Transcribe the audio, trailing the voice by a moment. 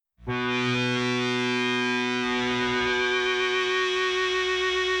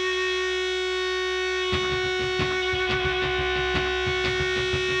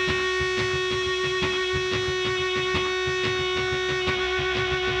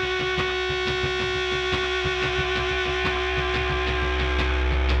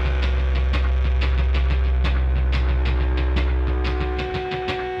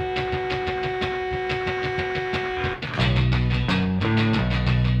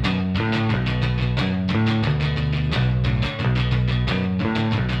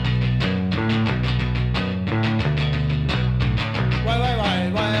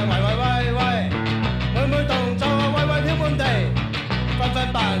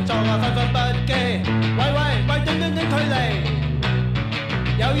人作我分分不記，喂喂喂短短短距離，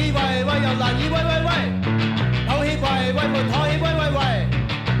有意喂喂又難以喂喂喂，抱歉喂喂沒妥協喂喂喂，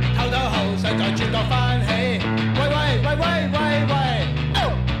偷偷後想再轉角翻起，喂喂喂喂喂喂。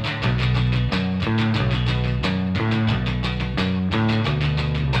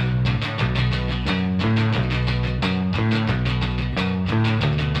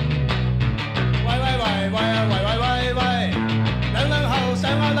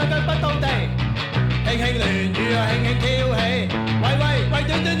輕輕亂語啊，輕輕挑起，喂喂喂短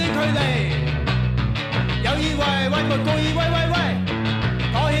短短距離，有意喂喂沒故意喂喂喂，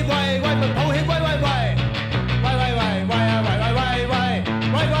妥協喂喂沒抱歉喂喂喂，喂喂喂喂啊喂喂喂喂，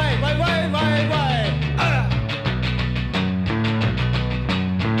喂喂喂喂喂喂。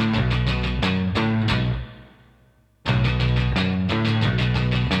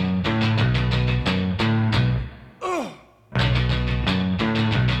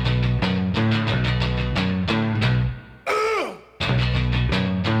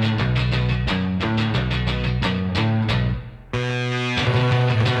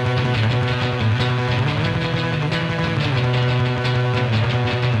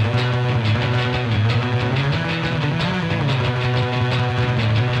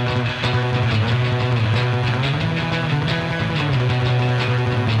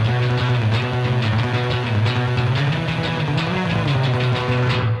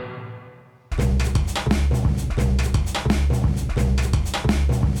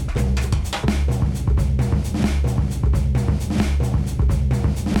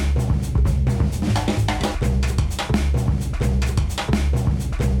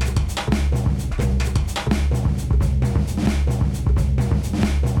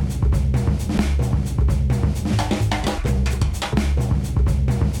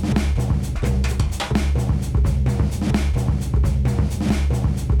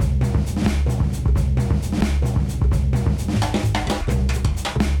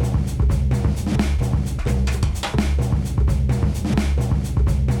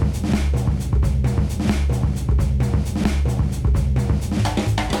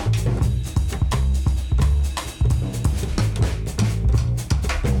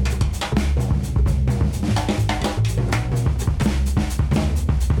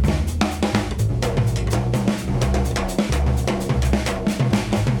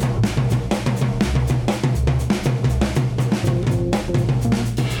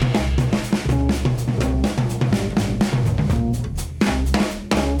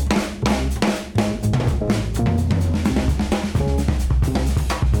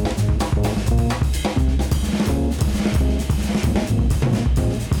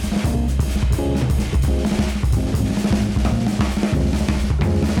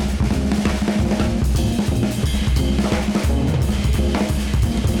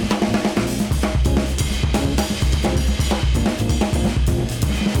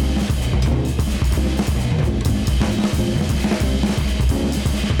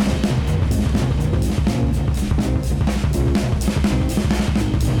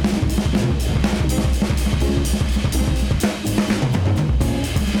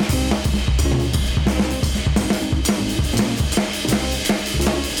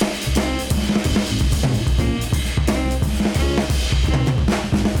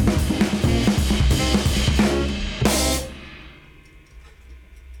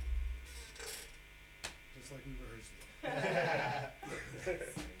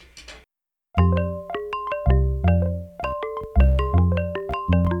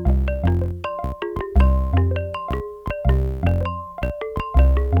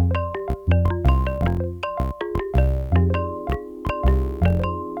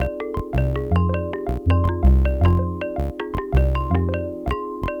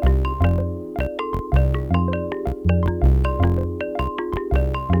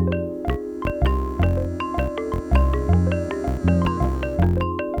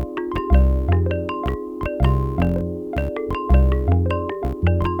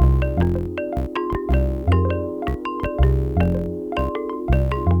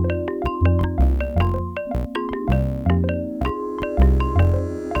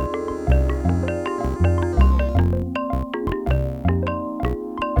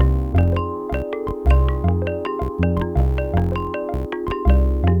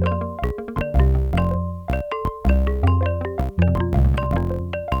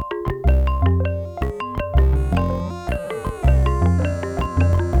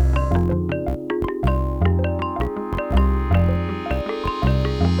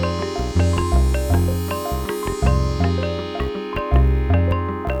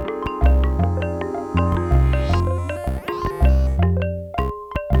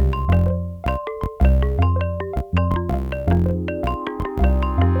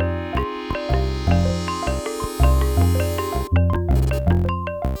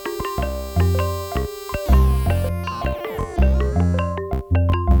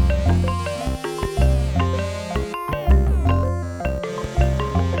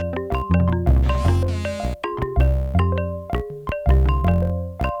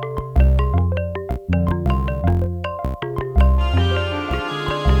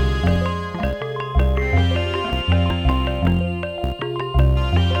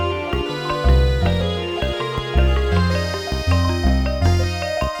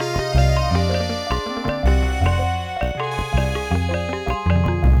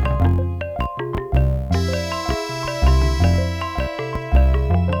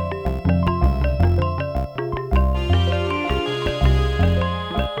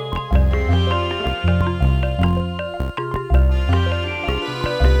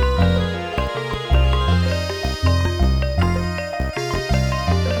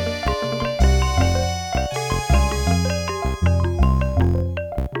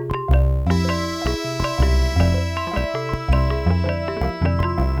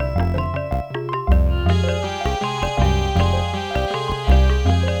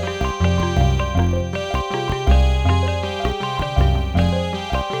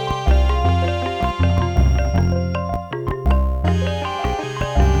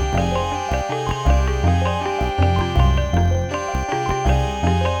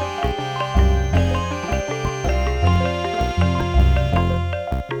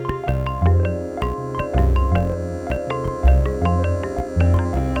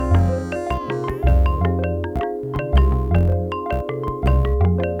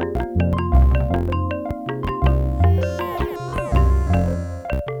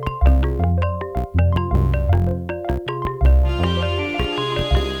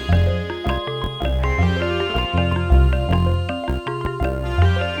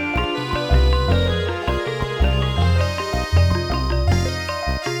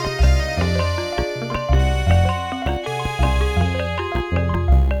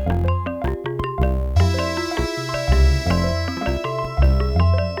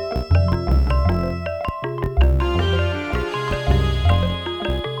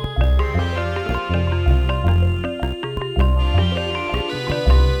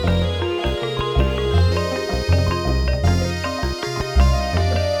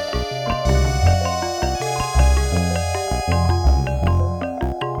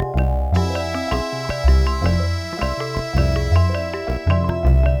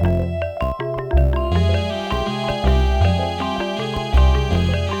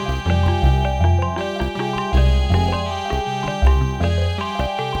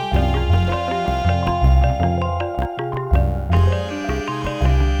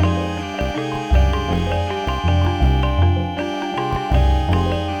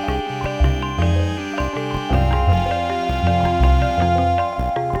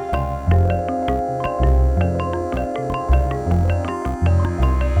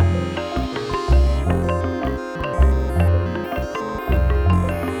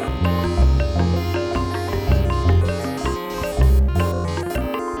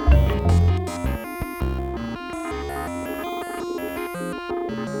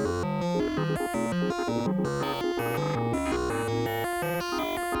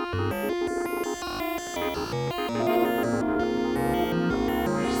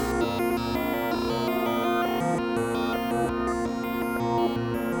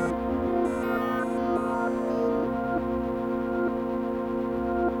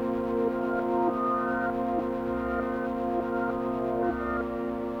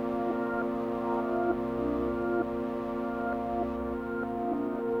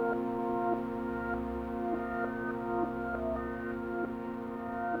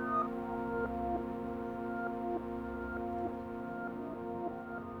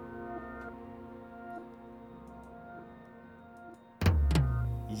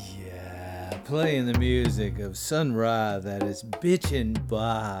playing the music of Sun Ra, that is Bitchin'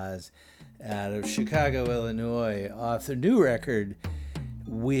 Bajas out of Chicago, Illinois, off their new record,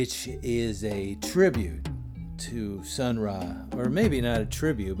 which is a tribute to Sun Ra, or maybe not a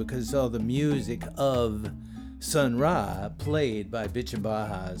tribute because it's all the music of Sun Ra played by Bitchin'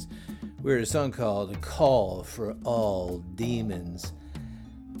 Bajas. We heard a song called A Call for All Demons.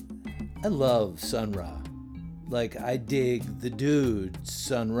 I love Sun Ra. Like, I dig the dude,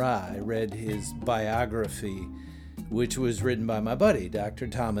 Sun Ra. I read his biography, which was written by my buddy, Dr.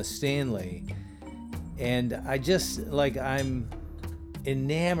 Thomas Stanley. And I just, like, I'm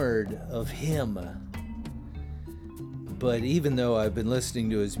enamored of him. But even though I've been listening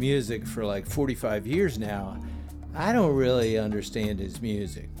to his music for like 45 years now, I don't really understand his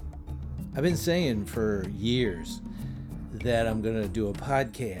music. I've been saying for years that I'm going to do a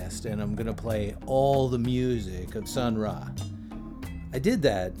podcast and I'm going to play all the music of Sun Ra. I did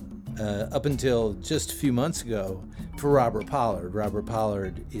that up until just a few months ago for Robert Pollard. Robert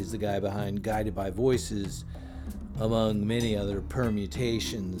Pollard is the guy behind Guided by Voices, among many other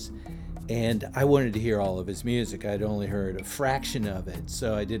permutations. And I wanted to hear all of his music. I'd only heard a fraction of it.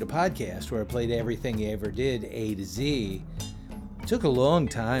 So I did a podcast where I played everything he ever did, A to Z. It took a long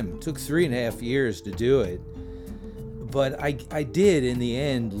time. It took 3.5 years to do it. But I did, in the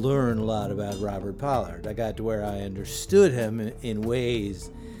end, learn a lot about Robert Pollard. I got to where I understood him in ways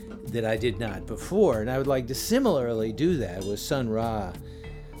that I did not before. And I would like to similarly do that with Sun Ra.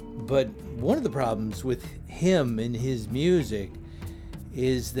 But one of the problems with him and his music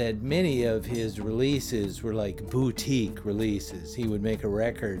is that many of his releases were like boutique releases. He would make a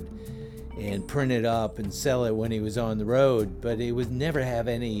record and print it up and sell it when he was on the road, but it would never have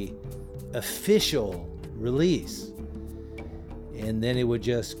any official release. And then it would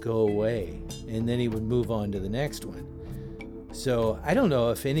just go away, and then he would move on to the next one. So I don't know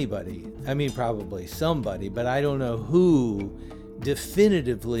if anybody, I mean probably somebody, but I don't know who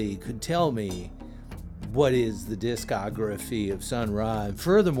definitively could tell me what is the discography of Sun Ra, and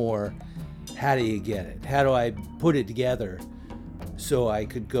furthermore, how do you get it? How do I put it together so I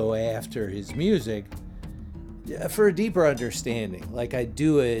could go after his music for a deeper understanding? Like I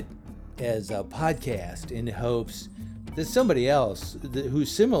do it as a podcast in hopes that somebody else who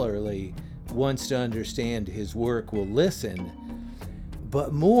similarly wants to understand his work will listen,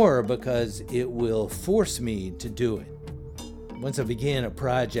 but more because it will force me to do it. Once I begin a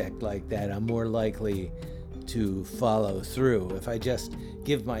project like that, I'm more likely to follow through. If I just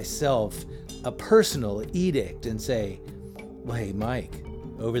give myself a personal edict and say, well, hey, Mike,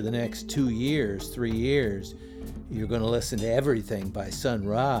 over the next 2 years, 3 years, you're going to listen to everything by Sun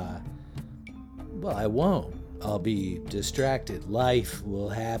Ra, well, I won't. I'll be distracted. Life will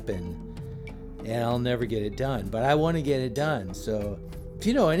happen, and I'll never get it done. But I want to get it done. So if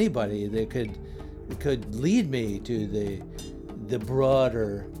you know anybody that could lead me to the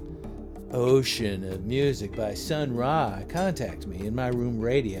broader ocean of music by Sun Ra, contact me in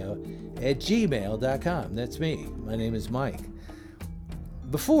myroomradio@gmail.com. That's me. My name is Mike.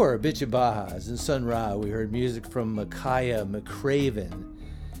 Before Bitchin' Bajas and Sun Ra, we heard music from Makaya McCraven,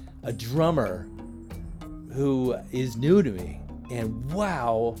 a drummer who is new to me. And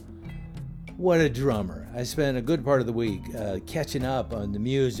wow, what a drummer. I spent a good part of the week catching up on the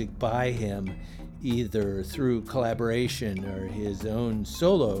music by him, either through collaboration or his own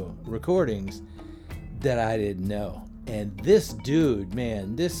solo recordings that I didn't know. And this dude,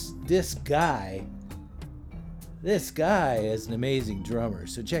 man, this guy is an amazing drummer.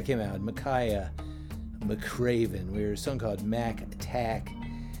 So check him out, Makaya McCraven. We heard a song called Mac Attack.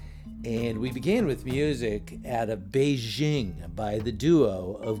 And we began with music out of Beijing by the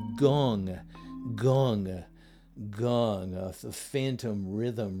duo of Gong off the Phantom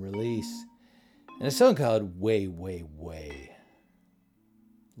Rhythm release. And a song called Way, Way, Way.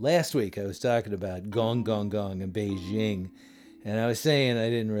 Last week I was talking about Gong and Beijing, and I was saying I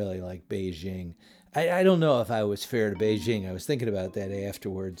didn't really like Beijing. I don't know if I was fair to Beijing. I was thinking about that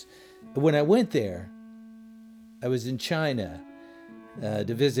afterwards. But when I went there, I was in China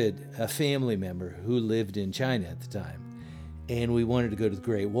to visit a family member who lived in China at the time. And we wanted to go to the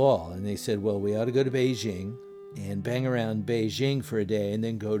Great Wall. And they said, well, we ought to go to Beijing and bang around Beijing for a day and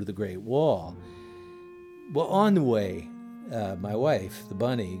then go to the Great Wall. Well, on the way, my wife, the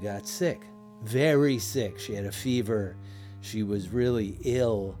bunny, got sick, very sick. She had a fever. She was really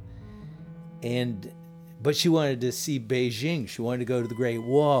ill. But she wanted to see Beijing. She wanted to go to the Great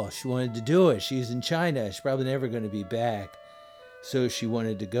Wall. She wanted to do it. She's in China. She's probably never going to be back. So she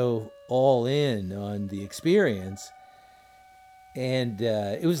wanted to go all in on the experience. And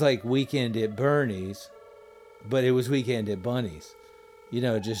it was like Weekend at Bernie's, but it was Weekend at Bunny's.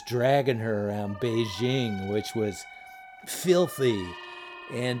 just dragging her around Beijing, which was filthy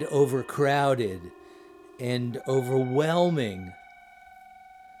and overcrowded and overwhelming.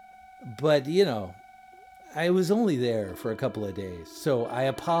 But, I was only there for a couple of days, so I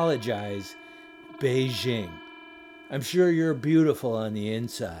apologize, Beijing. I'm sure you're beautiful on the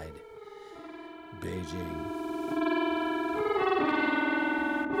inside, Beijing.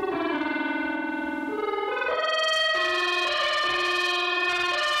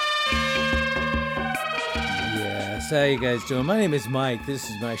 How you guys doing? My name is Mike. This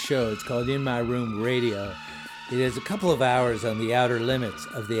is my show. It's called In My Room Radio. It is a couple of hours on the outer limits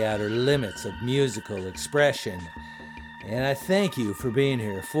of musical expression. And I thank you for being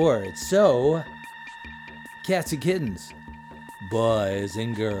here for it. So, cats and kittens, boys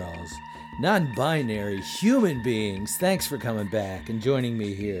and girls, non-binary human beings, thanks for coming back and joining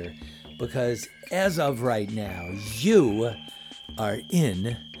me here. Because as of right now, you are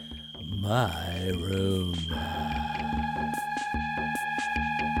in my room.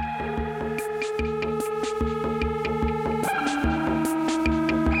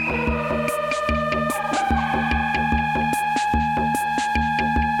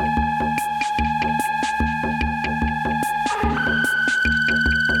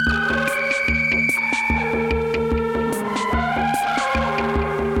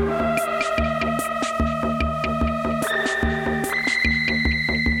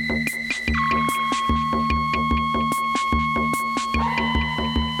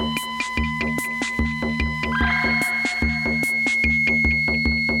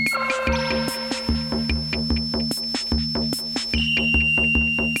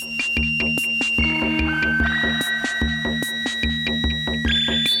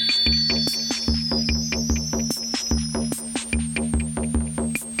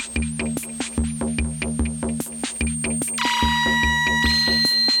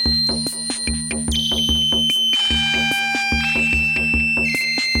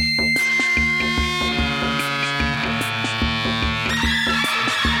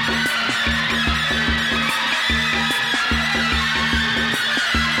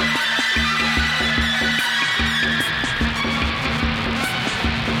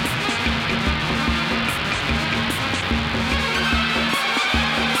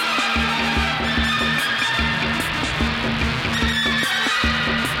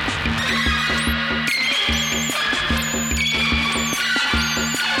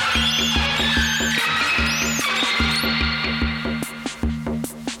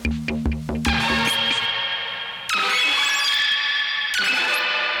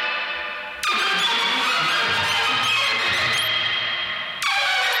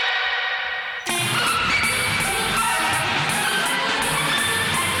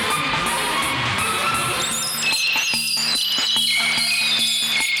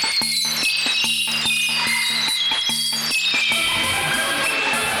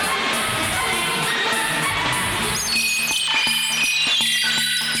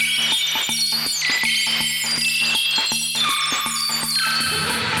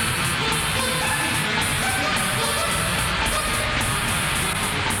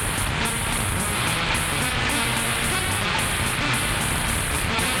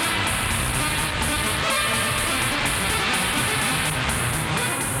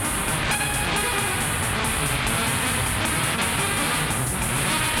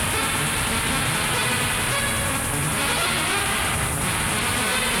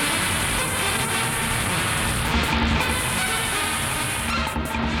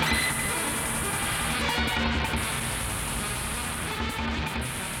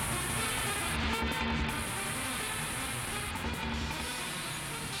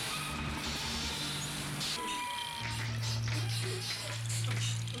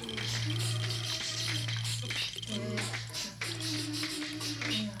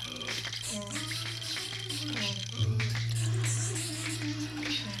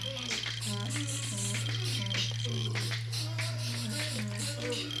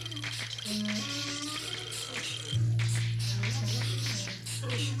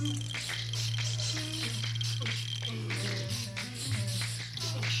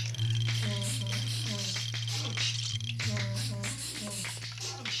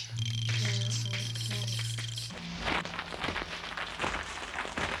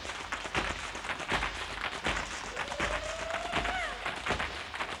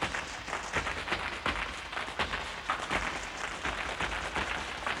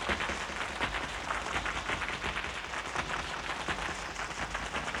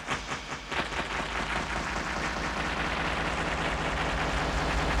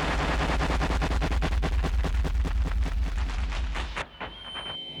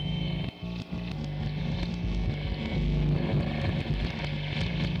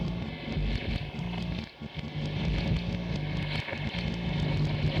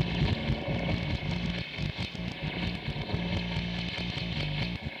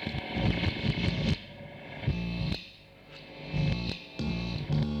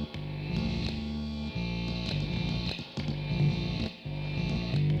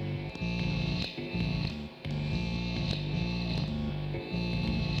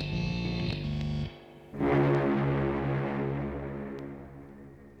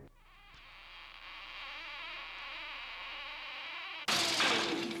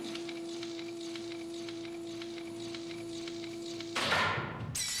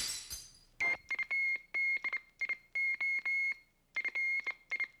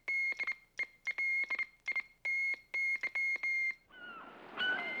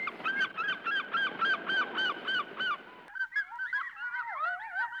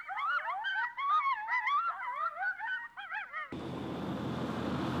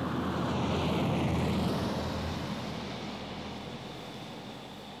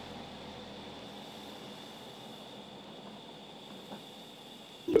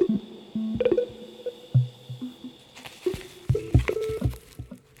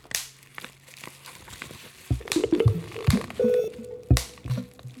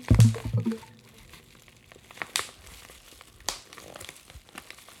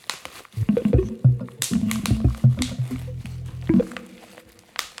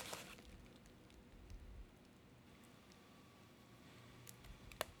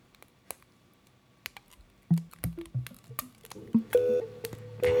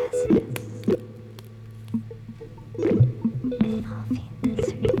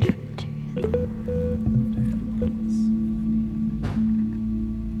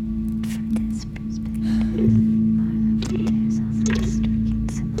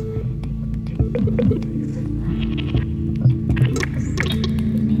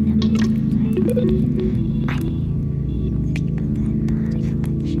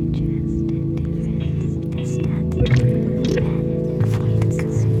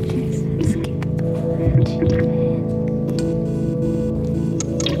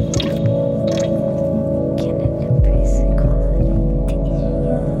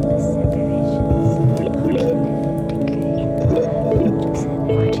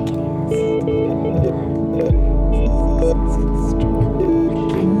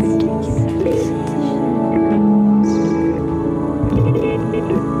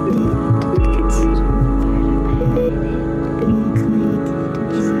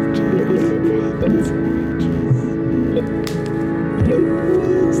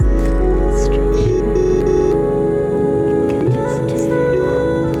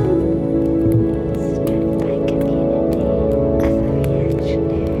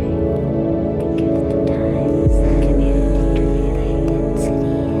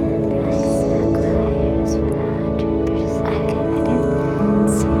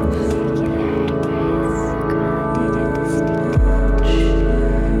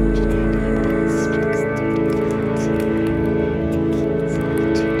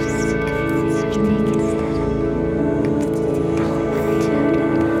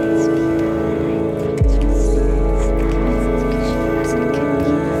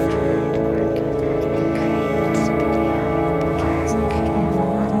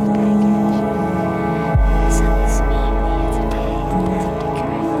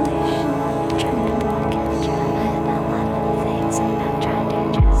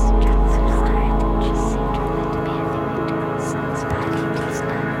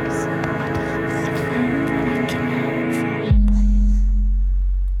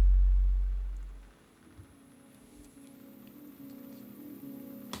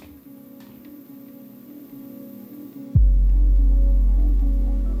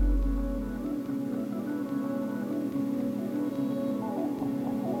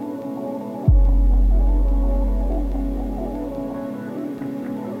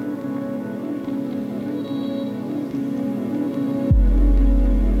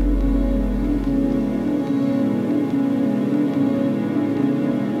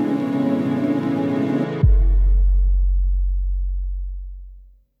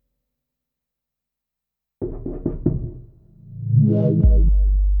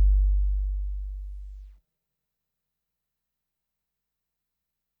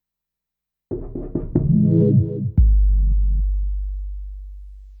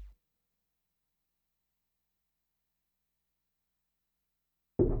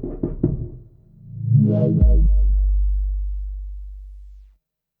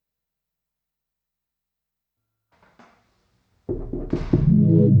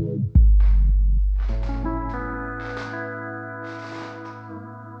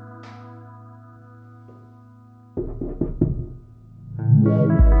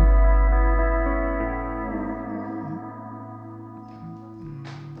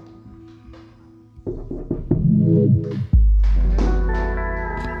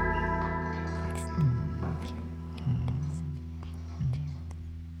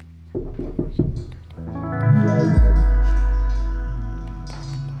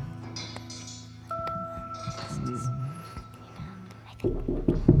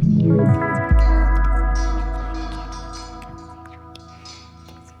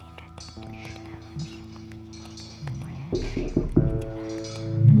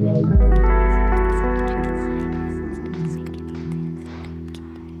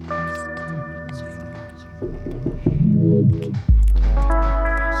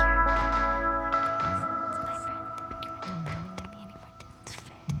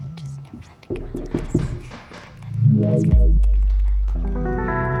 Yes.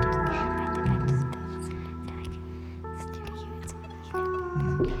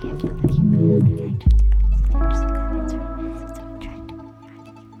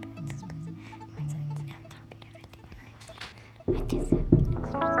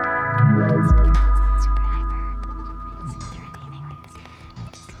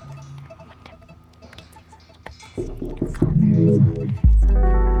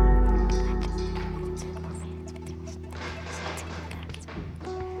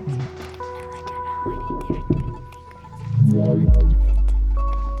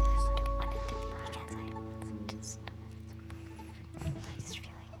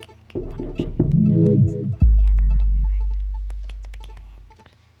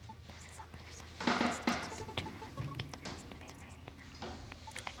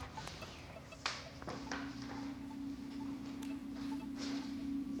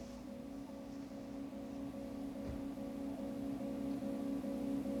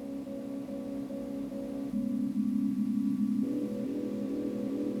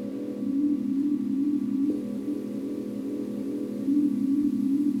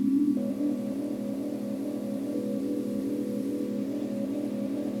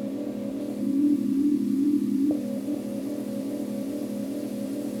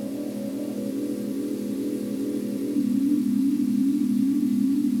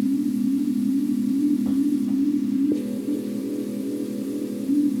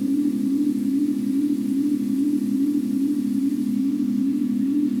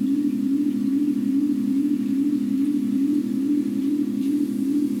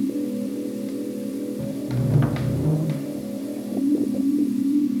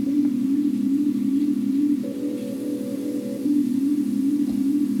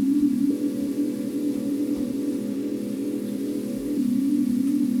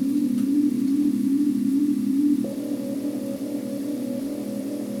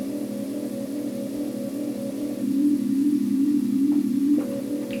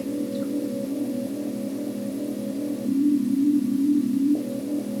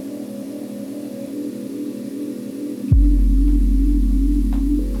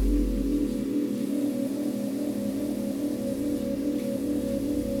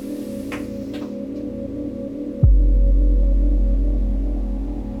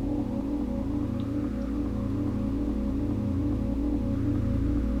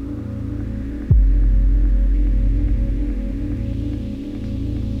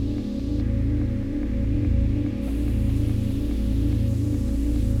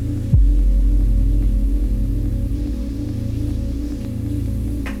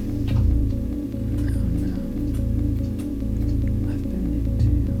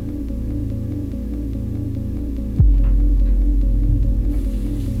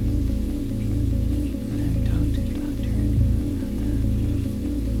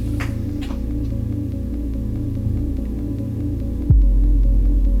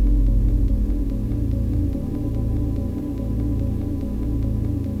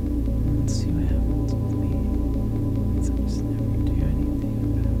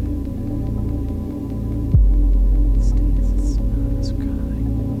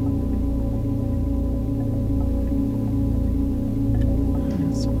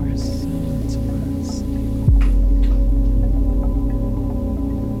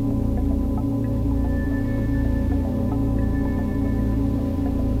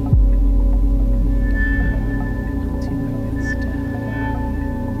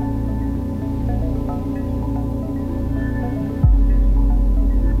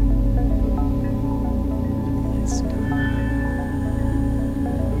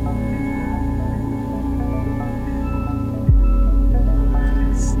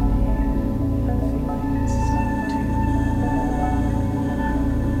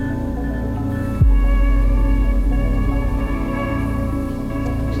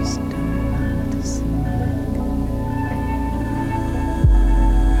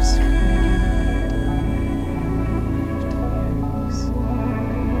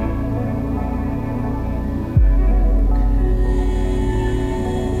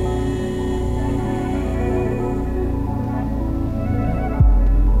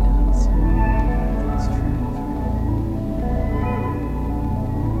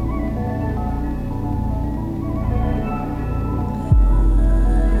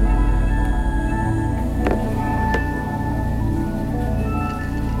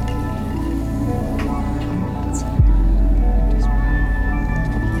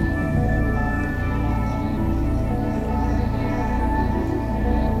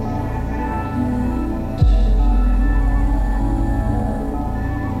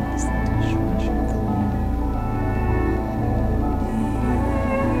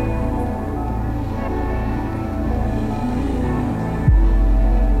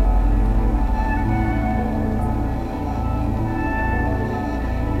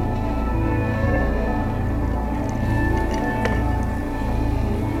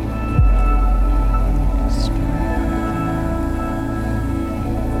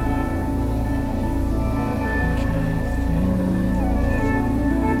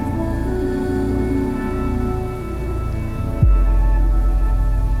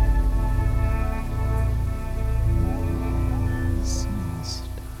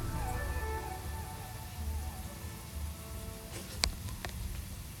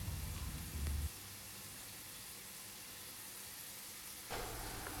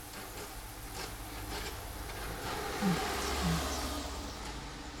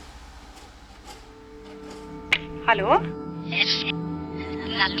 Hallo?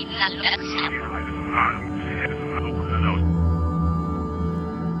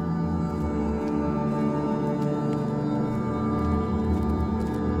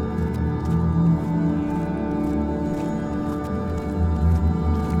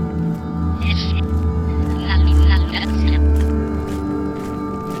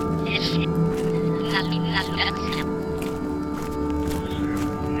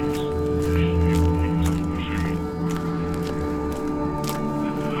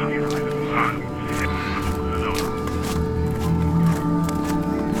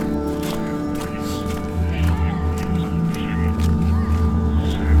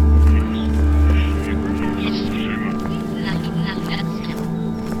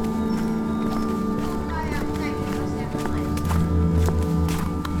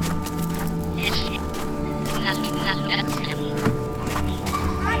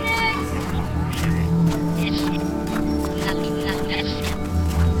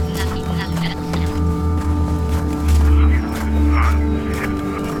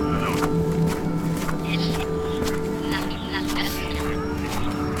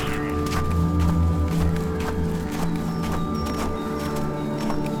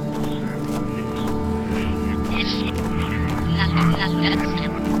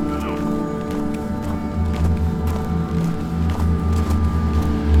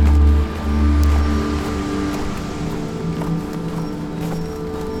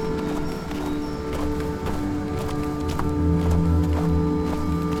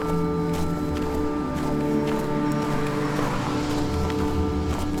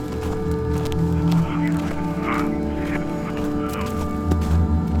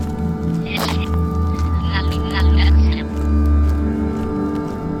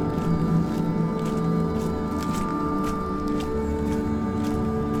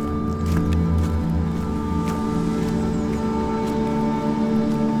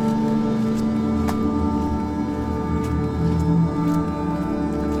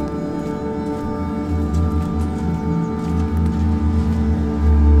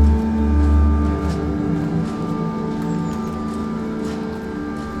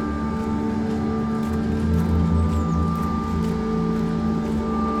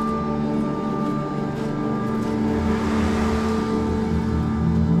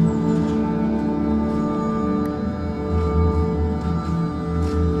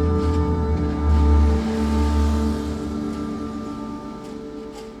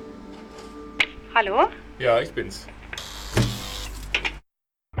 Hallo? Ja, ich bin's.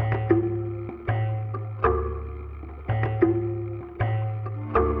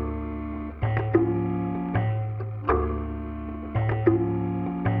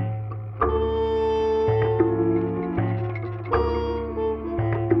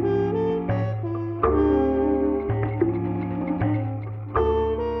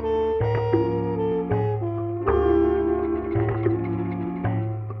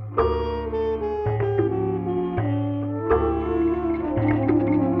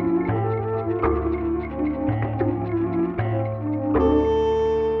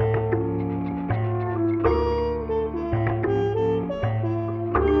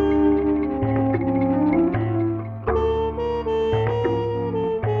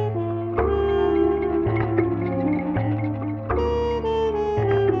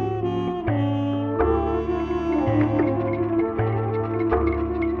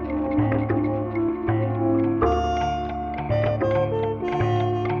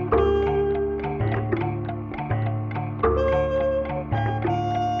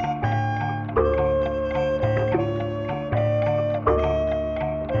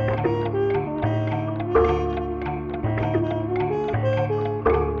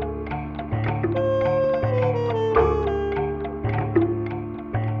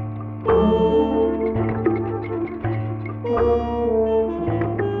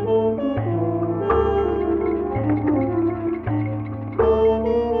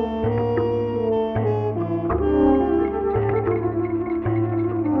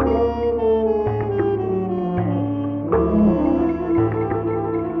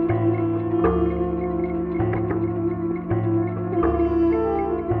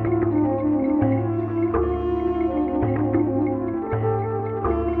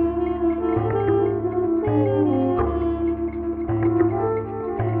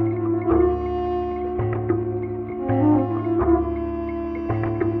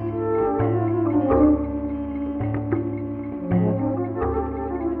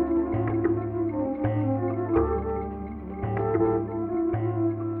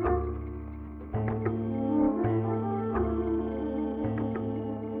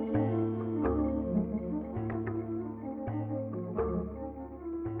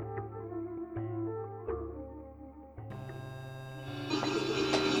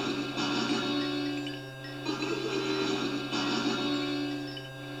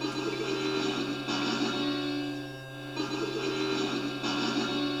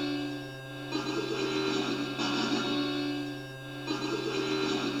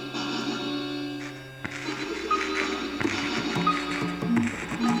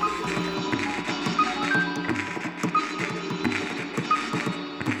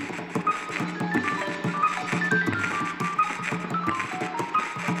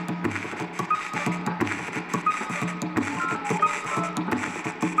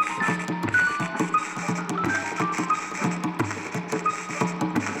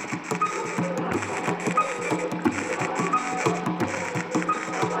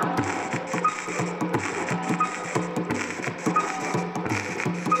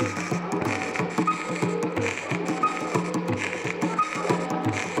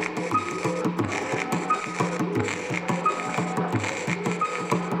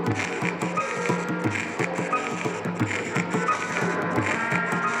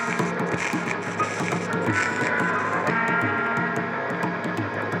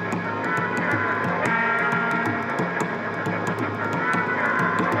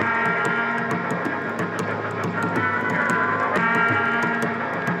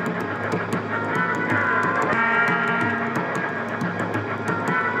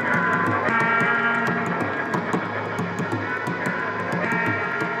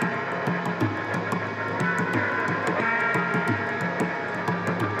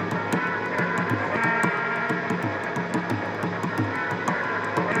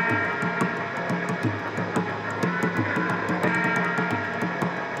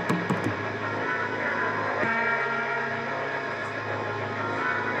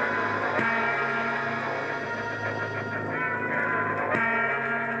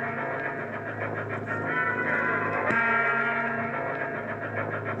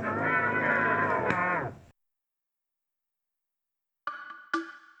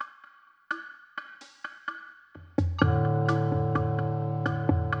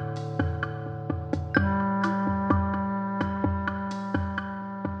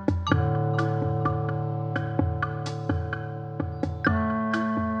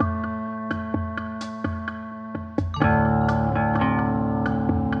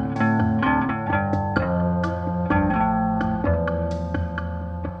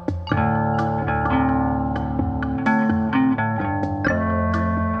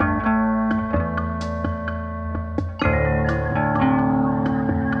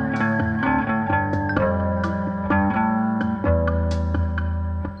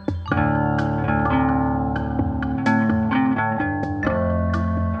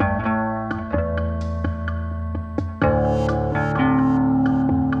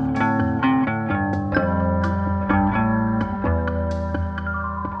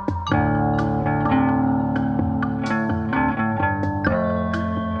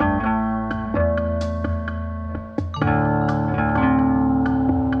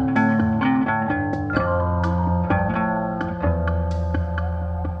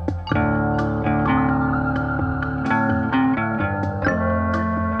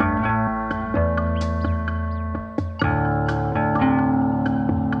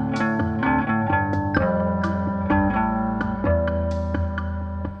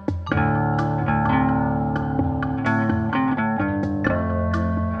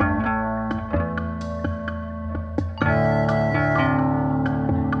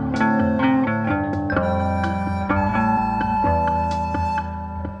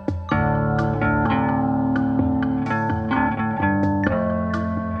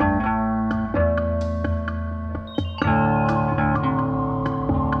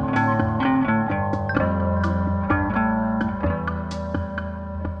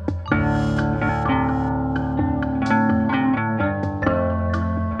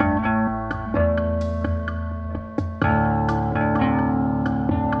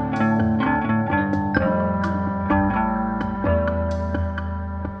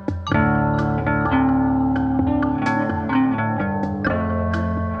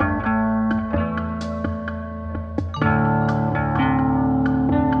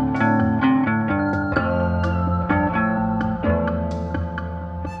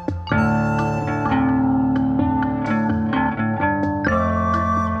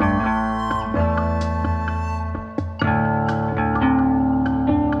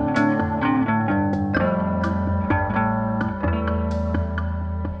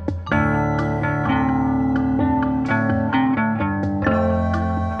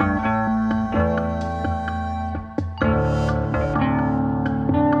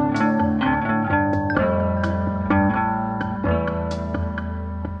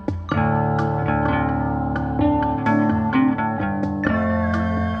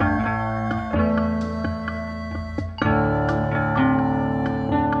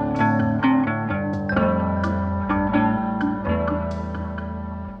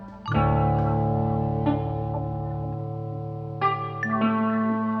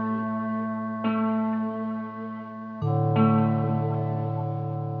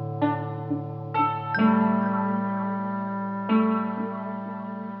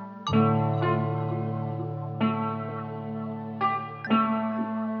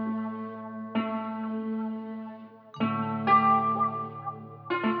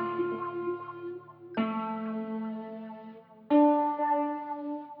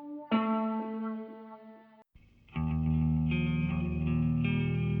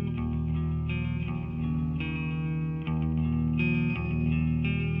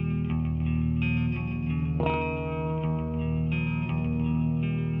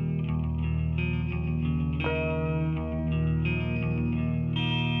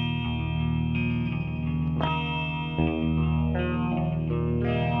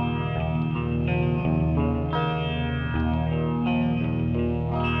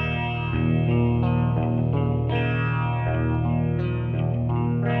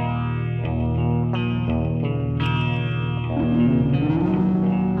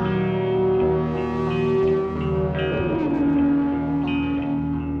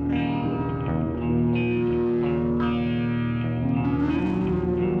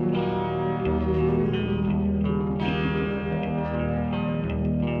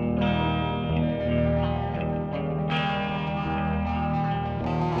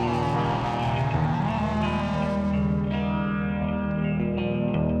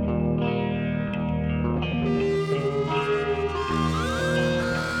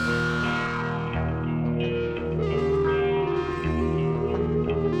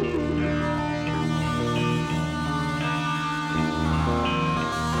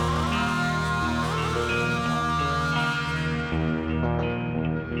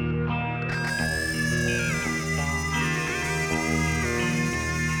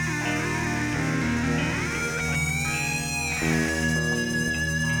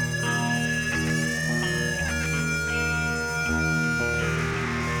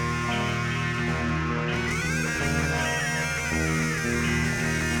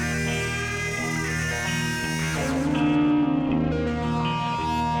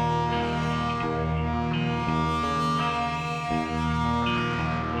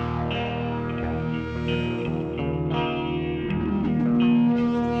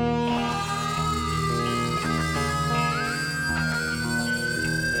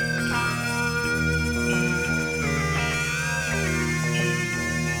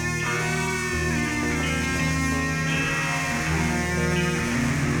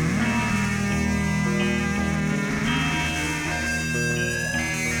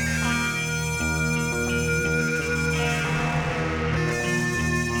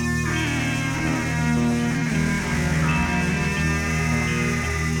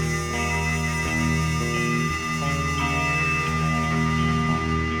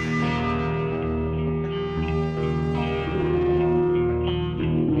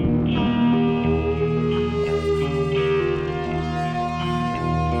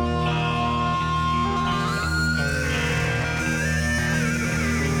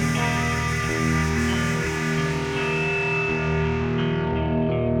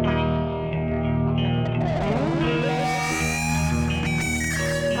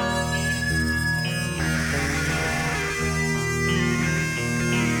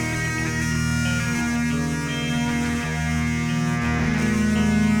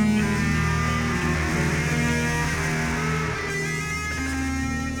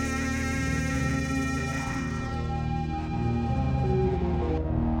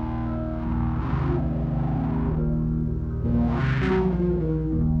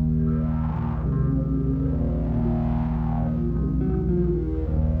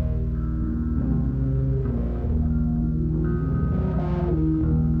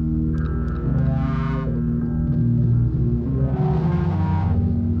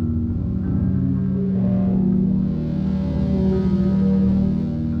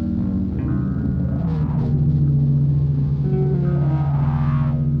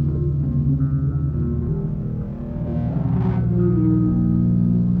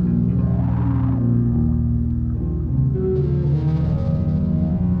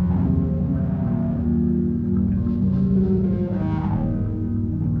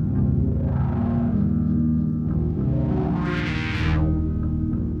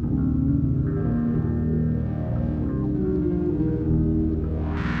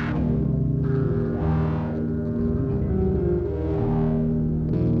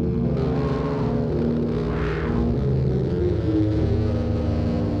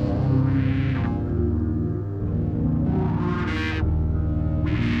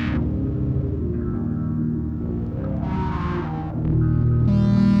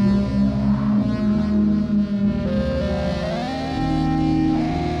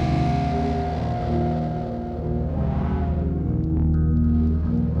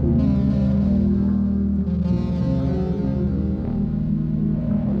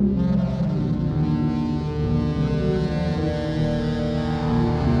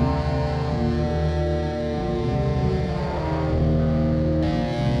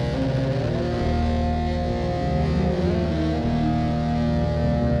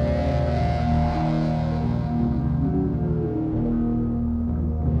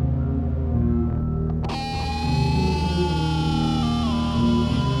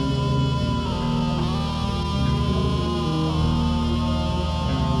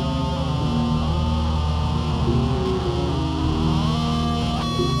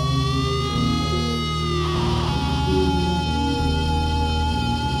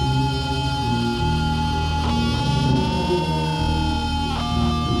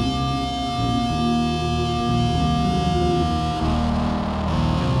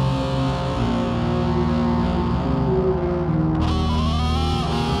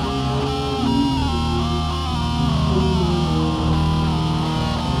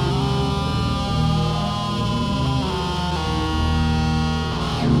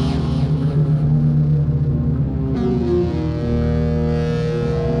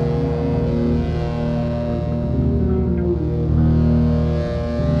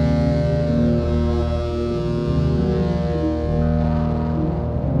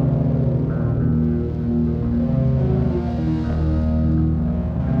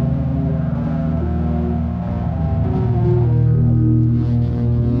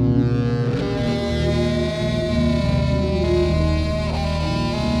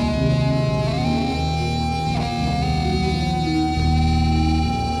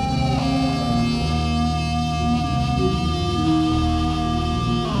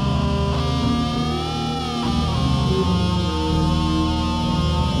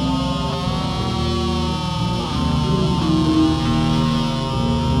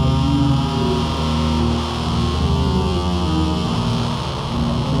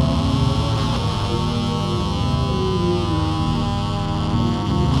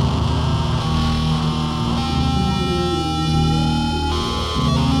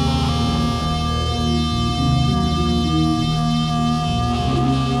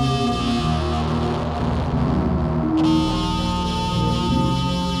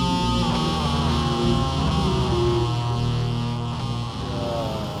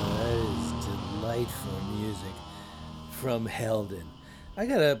 from Heldon. I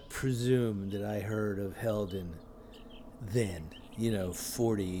gotta presume that I heard of Heldon then,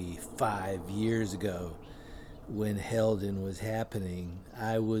 45 years ago when Heldon was happening.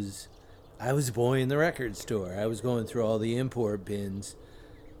 I was a boy in the record store. I was going through all the import bins.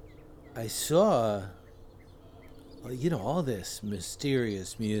 I saw, all this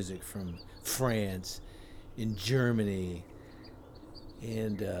mysterious music from France and Germany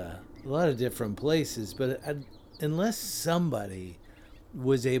and a lot of different places, but unless somebody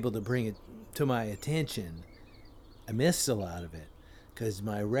was able to bring it to my attention, I missed a lot of it because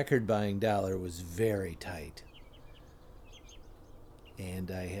my record buying dollar was very tight. And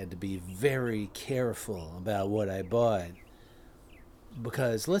I had to be very careful about what I bought.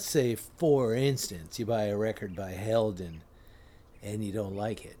 Because let's say, for instance, you buy a record by Heldon and you don't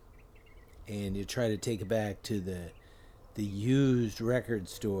like it. And you try to take it back to the used record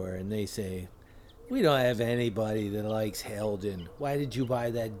store and they say, "We don't have anybody that likes Heldon. Why did you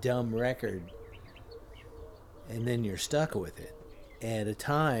buy that dumb record?" And then you're stuck with it. At a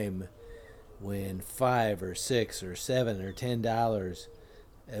time when $5 or $6 or $7 or $10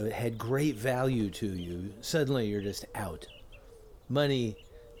 had great value to you, suddenly you're just out. Money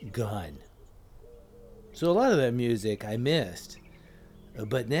gone. So a lot of that music I missed.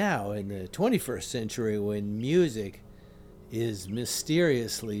 But now, in the 21st century, when music is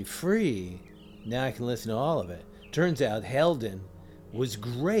mysteriously free, now I can listen to all of it. Turns out Heldon was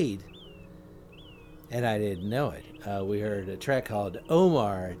great, and I didn't know it. We heard a track called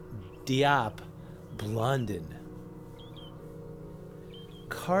Omar, Diop, Blondin.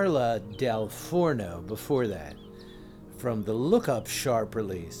 Carla del Forno before that, from the Look Up Sharp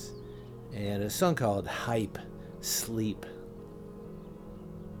release, and a song called Hype, Sleep.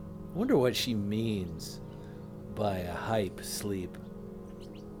 I wonder what she means by a hype sleep.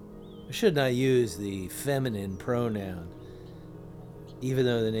 I should not use the feminine pronoun, even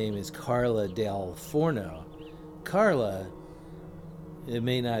though the name is Carla del Forno. Carla, it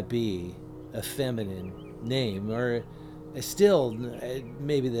may not be a feminine name, or still,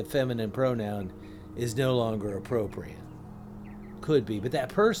 maybe the feminine pronoun is no longer appropriate. Could be, but that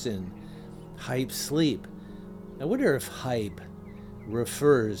person, hype sleep. I wonder if hype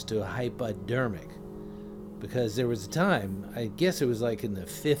refers to hypodermic, because there was a time, I guess it was like in the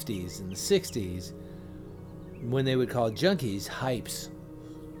 50s and the 60s, when they would call junkies hypes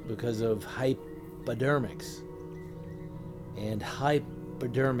because of hypodermics. And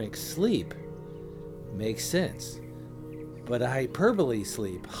hypodermic sleep makes sense, but a hyperbole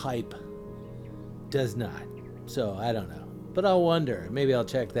sleep, hype, does not. So I don't know, but I'll wonder. Maybe I'll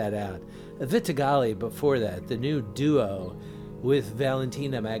check that out. Avvitagalli before that, the new duo with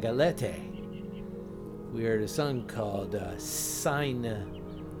Valentina Magalete. We heard a song called Sine.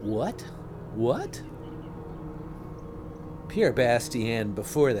 What? Pierre Bastien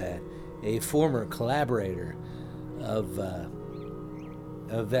before that, a former collaborator of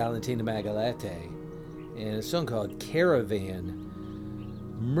Valentina Magalete, and a song called Caravan.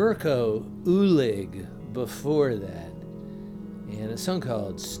 Mirko Uhlig before that, and a song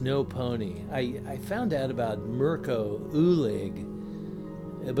called Snow Pony. I found out about Mirko Uhlig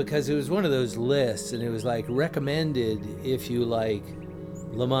because it was one of those lists, and it was like recommended if you like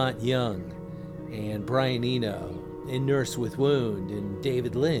Lamont Young and Brian Eno and Nurse with Wound and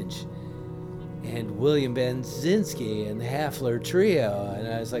David Lynch and William Benzinski and the Hafler Trio. And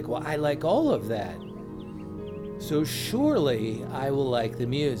I was like, well, I like all of that. So surely I will like the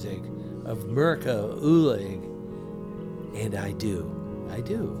music of Mirko Uhlig. And I do.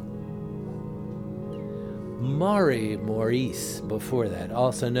 Mari Maurice before that,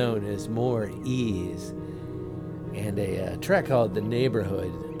 also known as More Ease, and a track called The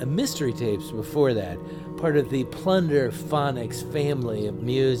Neighborhood. A Mystery Tapes before that, part of the Plunder Phonics family of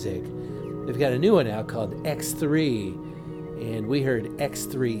music. They've got a new one out called X3, and we heard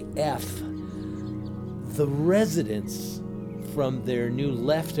X3F. The Residents from their new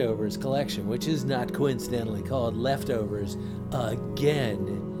Leftovers collection, which is not coincidentally called Leftovers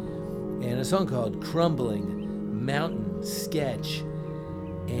again, and a song called Crumbling, Mountain Sketch.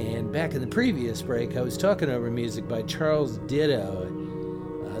 And back in the previous break, I was talking over music by Charles Ditto,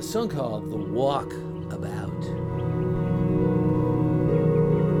 a song called The Walkabout.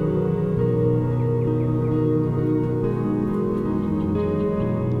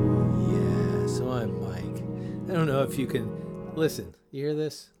 Yeah, so I'm Mike. I don't know if you can listen. You hear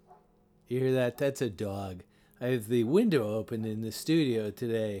this? You hear that? That's a dog. I have the window open in the studio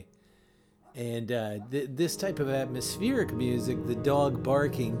today. And this type of atmospheric music, the dog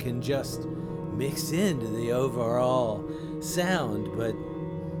barking can just mix into the overall sound. But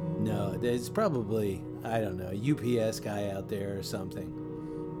no, there's probably I don't know, UPS guy out there or something.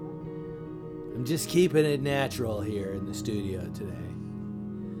 I'm just keeping it natural here in the studio today.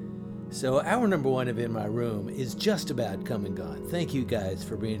 So hour number 1 of In My Room is just about come and gone. Thank you guys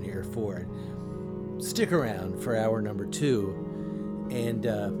for being here for it. Stick around for hour number 2. And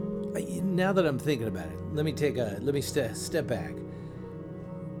now that I'm thinking about it, let me step back.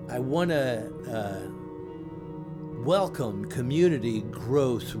 I want to welcome Community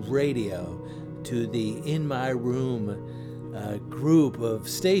Growth Radio to the In My Room group of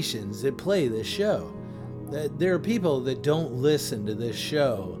stations that play this show. There are people that don't listen to this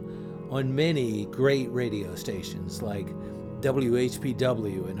show on many great radio stations like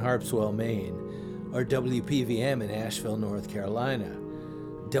WHPW in Harpswell, Maine, or WPVM in Asheville, North Carolina.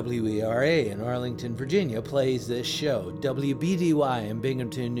 WERA in Arlington, Virginia plays this show. WBDY in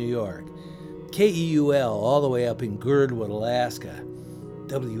Binghamton, New York. KEUL all the way up in Girdwood, Alaska.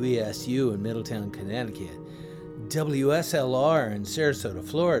 WESU in Middletown, Connecticut. WSLR in Sarasota,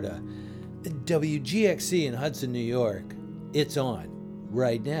 Florida. WGXC in Hudson, New York. It's on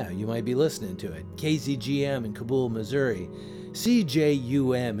right now. You might be listening to it. KZGM in Kabul, Missouri.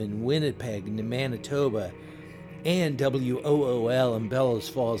 CJUM in Winnipeg, Manitoba. And WOOL in Bellows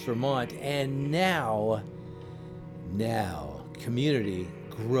Falls, Vermont. And now, Community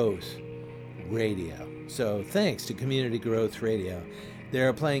Growth Radio. So thanks to Community Growth Radio.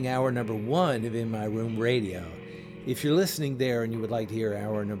 They're playing hour number 1 of In My Room Radio. If you're listening there and you would like to hear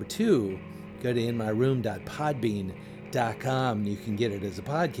hour number 2, go to inmyroom.podbean.com and you can get it as a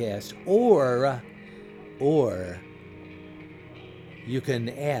podcast, or you can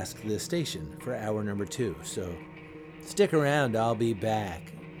ask the station for hour number 2. So stick around, I'll be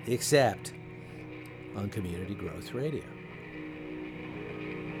back, except on Community Growth Radio.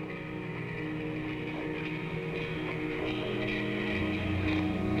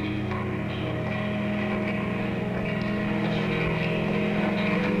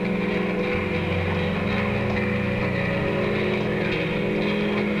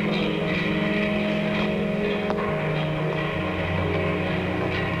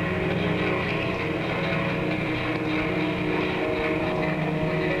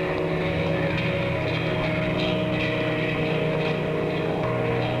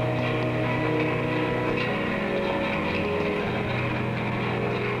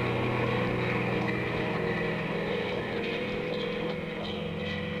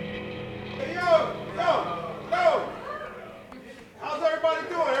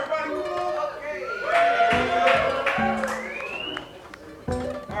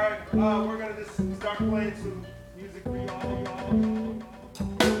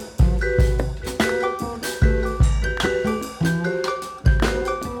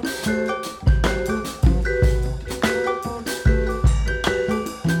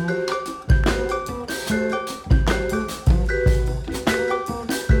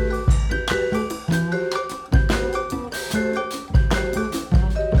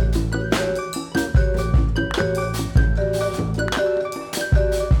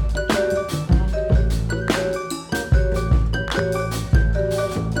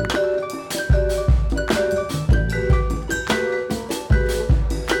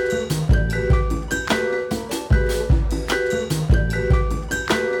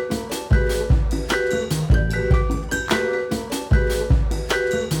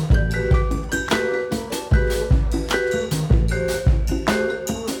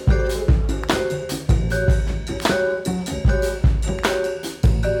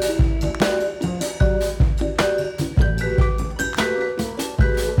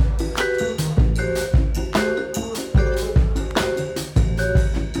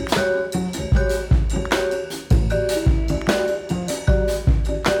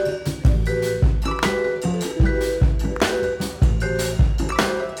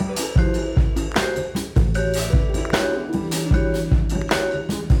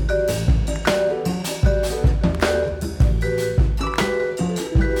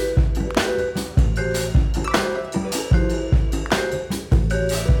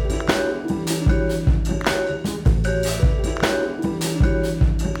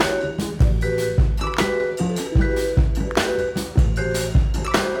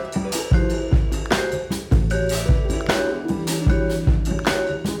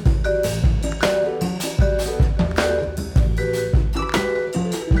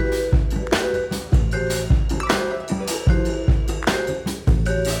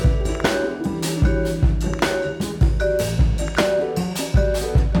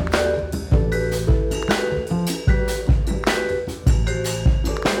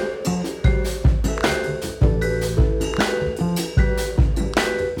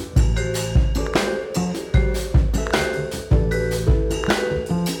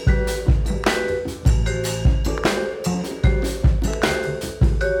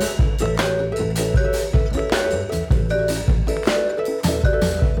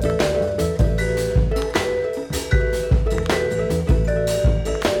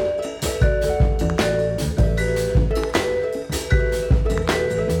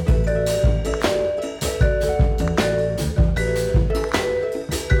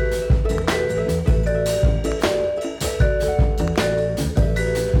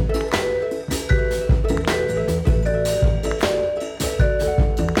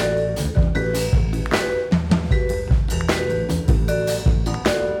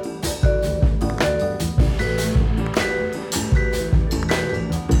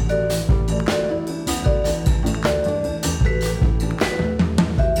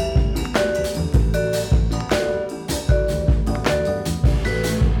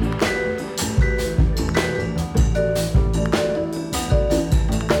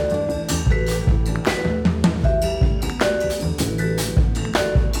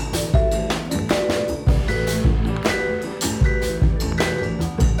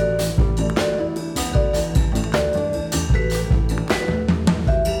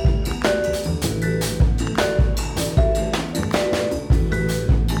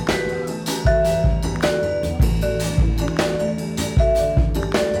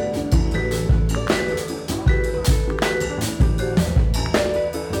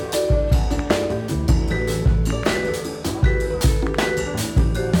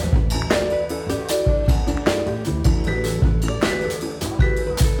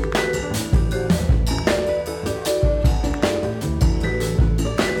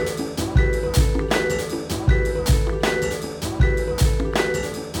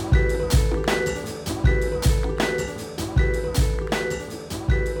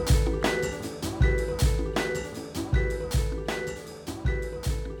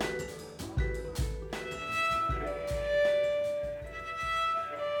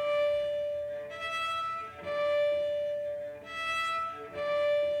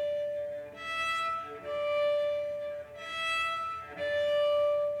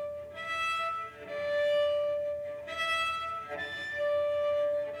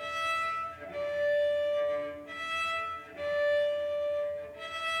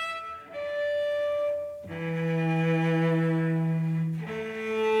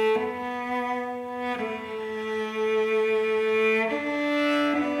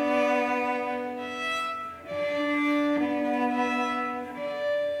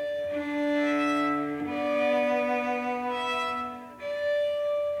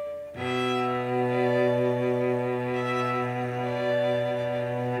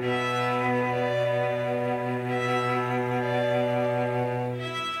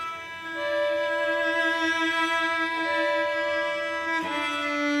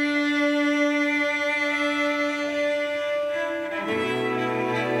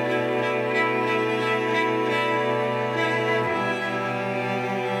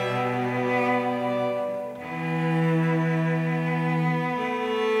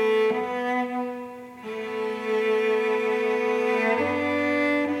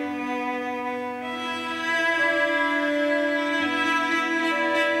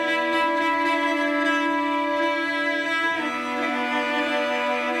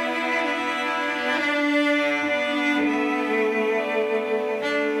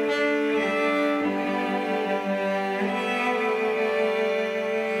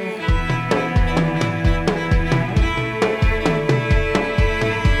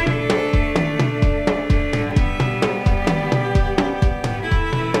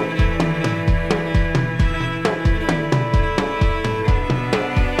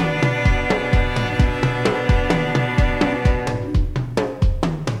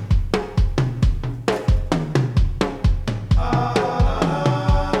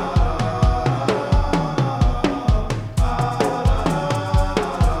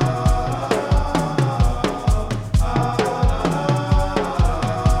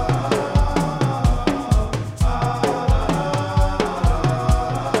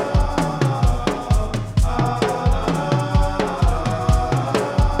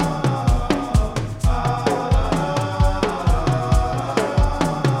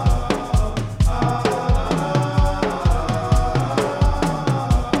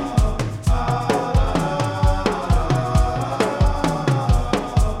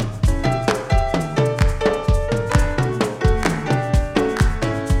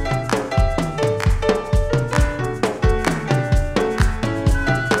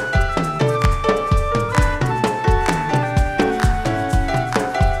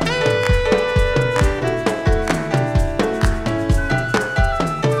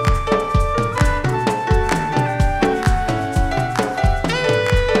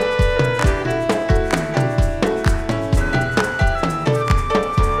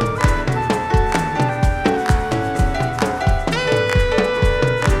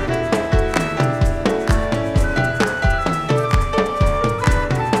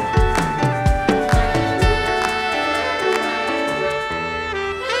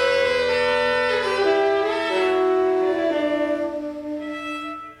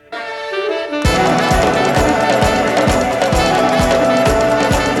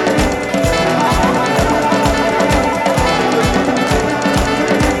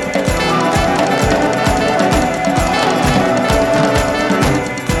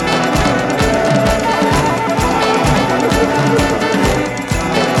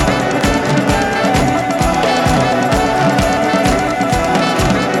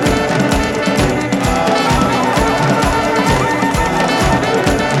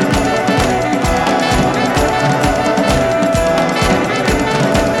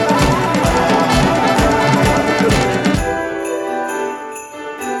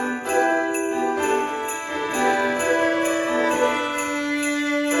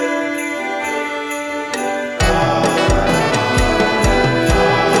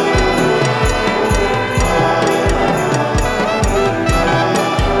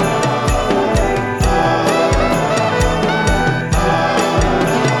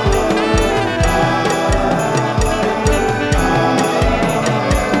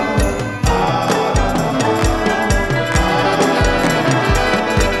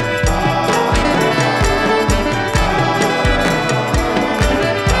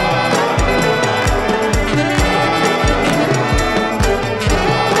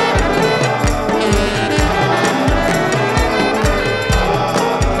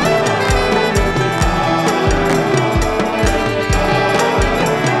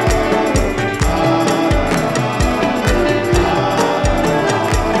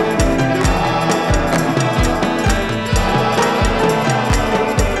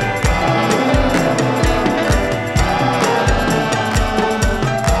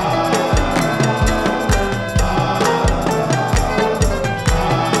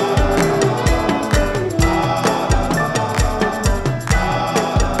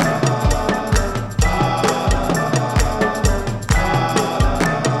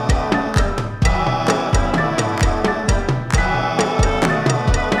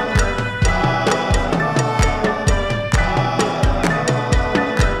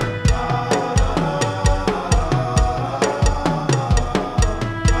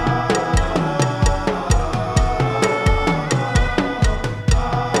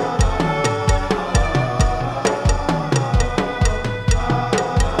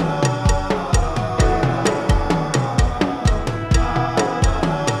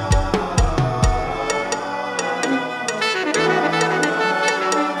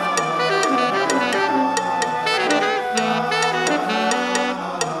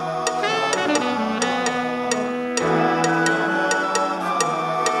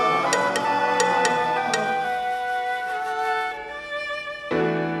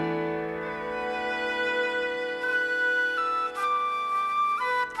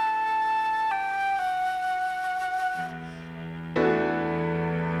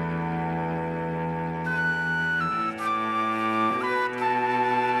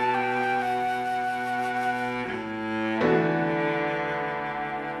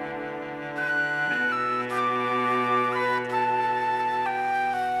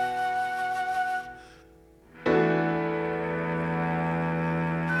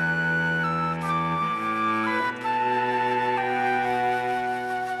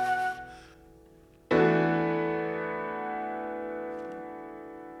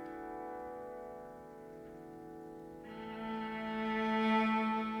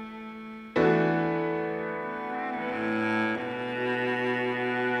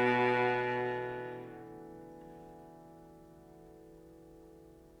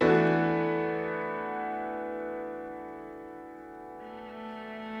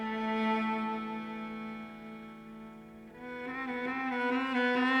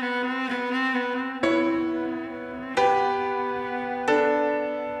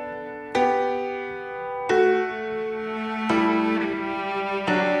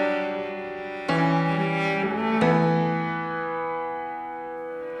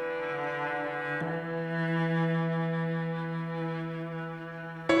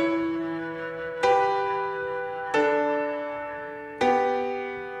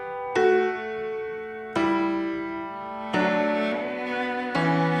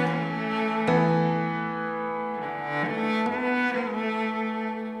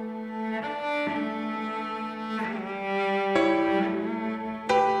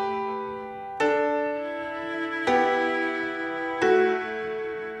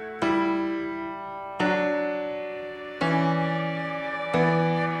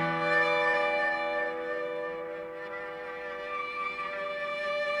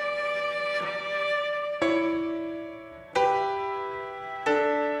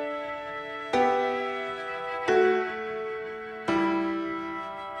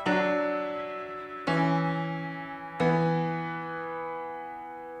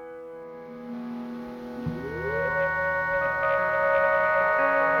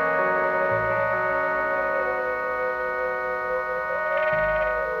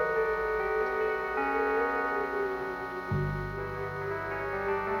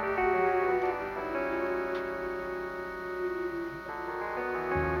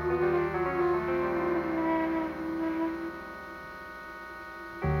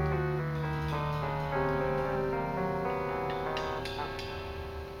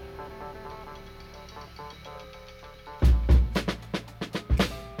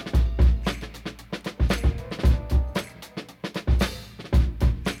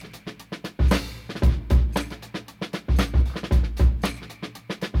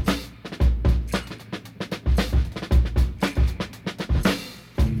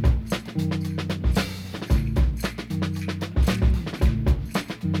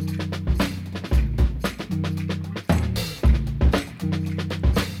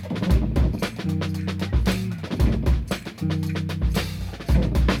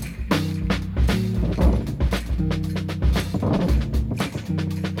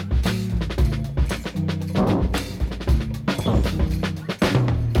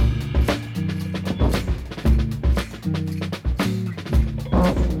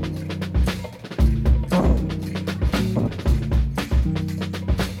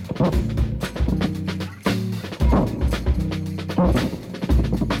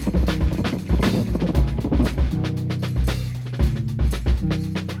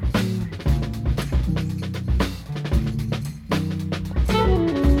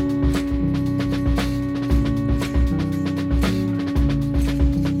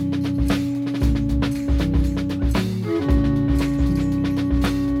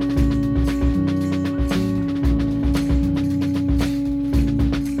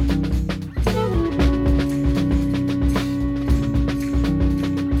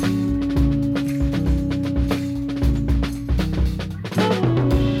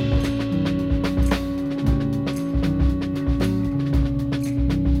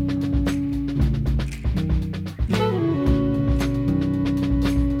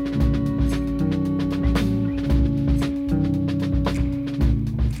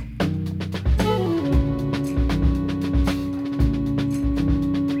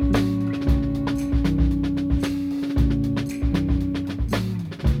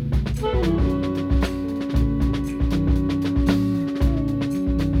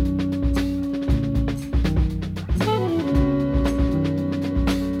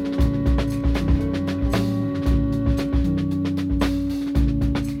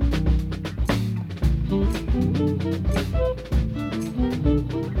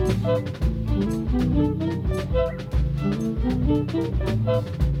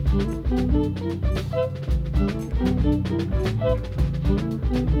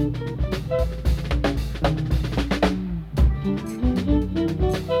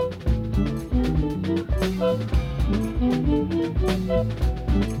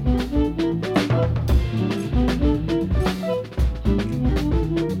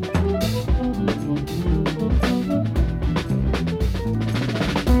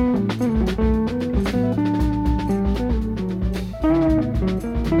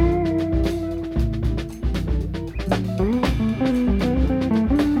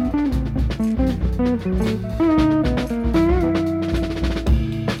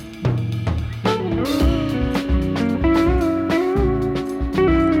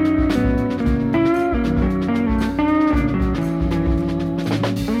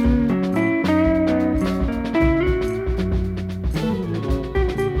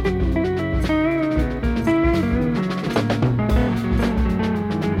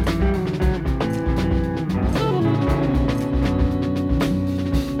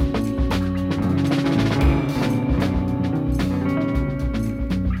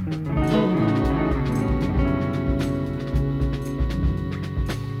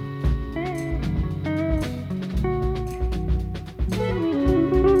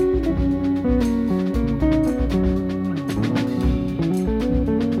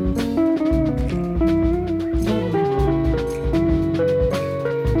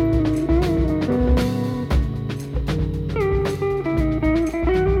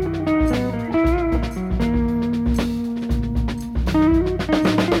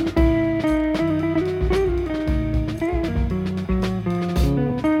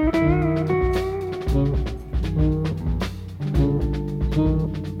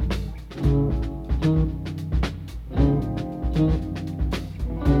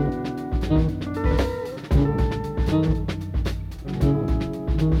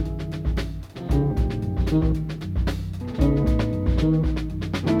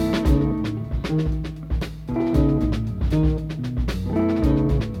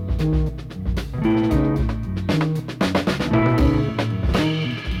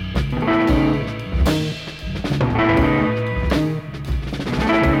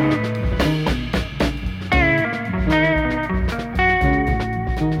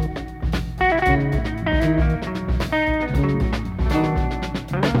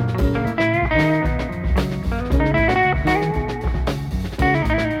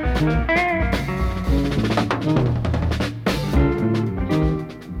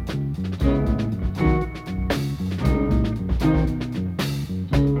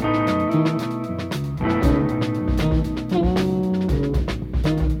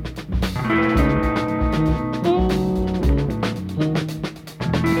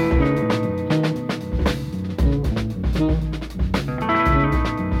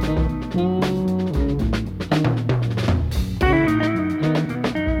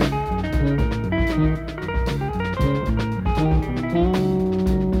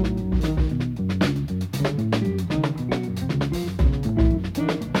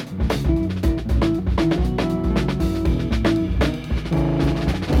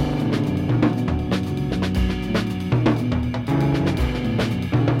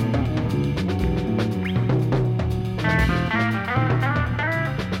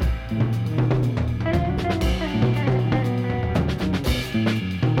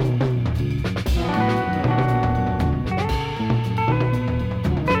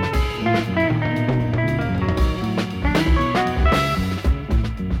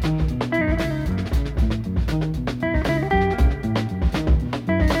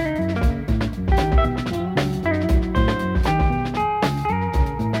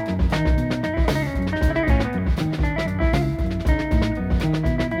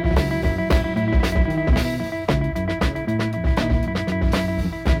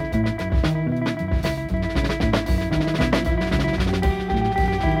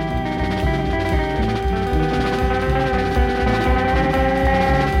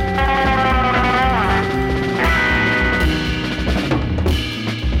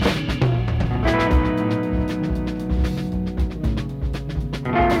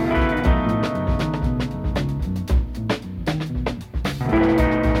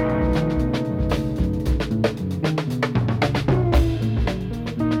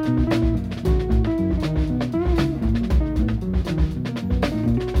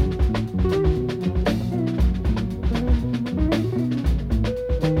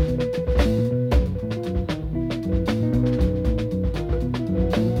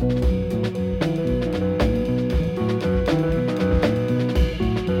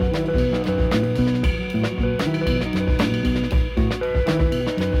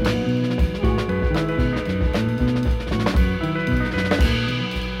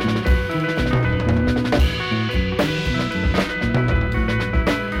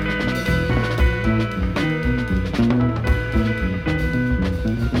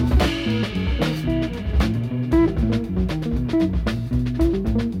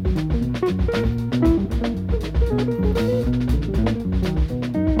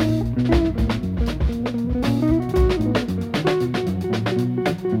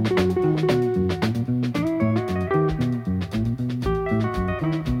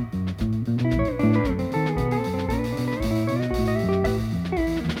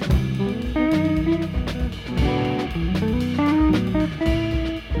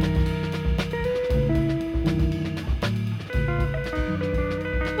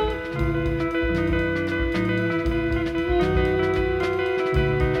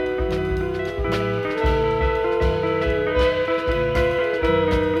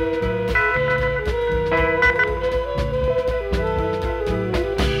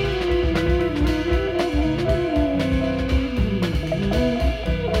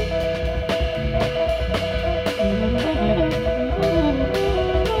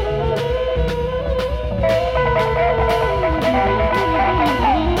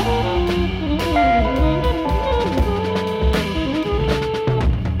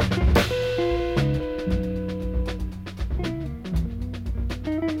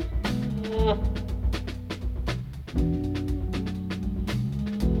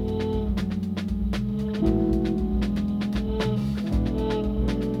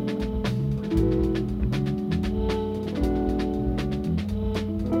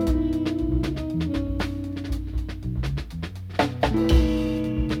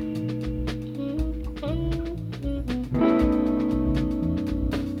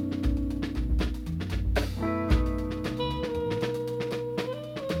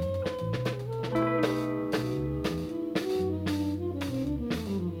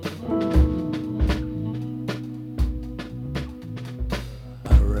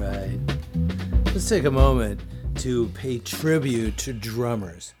 Take a moment to pay tribute to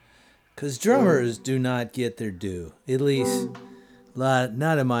drummers, because drummers do not get their due, at least not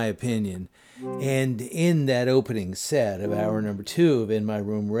in my opinion. And in that opening set of hour number 2 of In My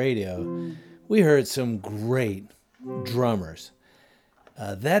Room Radio, we heard some great drummers.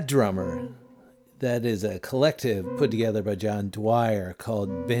 That drummer, that is a collective put together by John Dwyer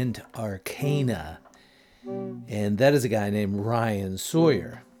called Bent Arcana, and that is a guy named Ryan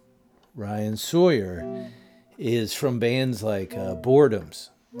Sawyer. Ryan Sawyer is from bands like Boredoms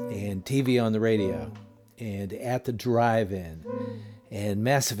and TV on the Radio and At the Drive-In and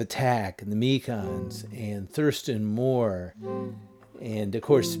Massive Attack and the Mekons and Thurston Moore and, of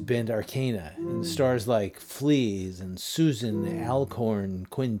course, Bent Arcana and stars like Fleas and Susan Alcorn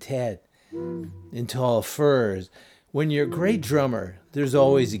Quintet and Tall Furs. When you're a great drummer, there's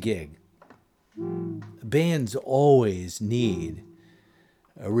always a gig. Bands always need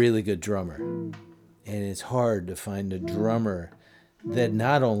a really good drummer, and it's hard to find a drummer that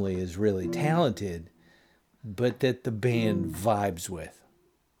not only is really talented, but that the band vibes with.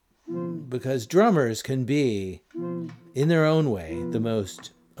 Because drummers can be, in their own way, the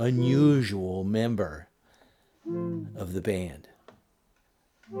most unusual member of the band.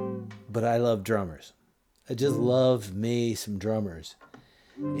 But I love drummers. I just love me some drummers.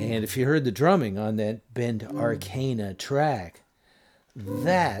 And if you heard the drumming on that Bent Arcana track,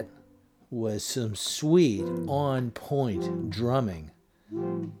 that was some sweet, on-point drumming.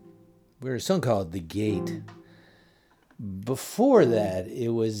 We heard a song called The Gate. Before that, it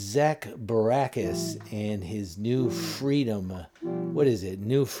was Zach Baracas and his New Freedom,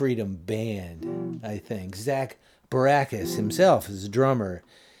 New Freedom Band, I think. Zach Baracas himself is a drummer.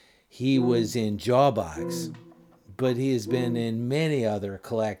 He was in Jawbox, but he has been in many other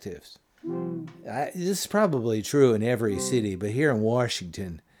collectives. This is probably true in every city, but here in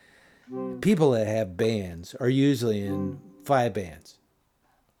Washington, people that have bands are usually in 5 bands,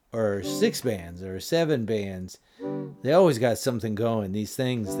 or 6 bands, or 7 bands. They always got something going. These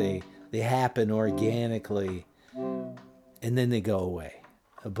things, they happen organically, and then they go away.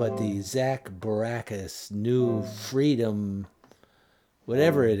 But the Zach Baracas New Freedom,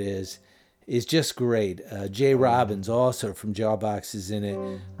 whatever it is just great. Jay Robbins, also from Jawbox, is in it.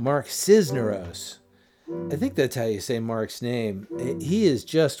 Mark Cisneros, I think that's how you say Mark's name. He is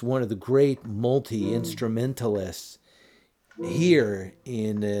just one of the great multi-instrumentalists here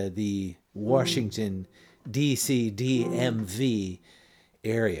in the Washington, D.C., DMV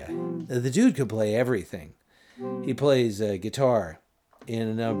area. The dude could play everything. He plays guitar in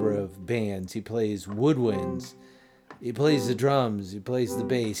a number of bands. He plays woodwinds. He plays the drums. He plays the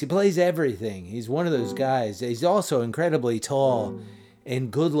bass. He plays everything. He's one of those guys. He's also incredibly tall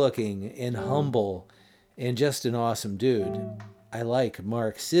and good-looking and humble and just an awesome dude. I like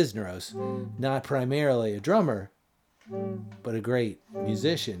Mark Cisneros, not primarily a drummer, but a great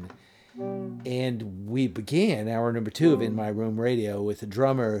musician. And we began hour number 2 of In My Room Radio with a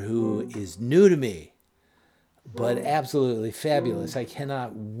drummer who is new to me, but absolutely fabulous. I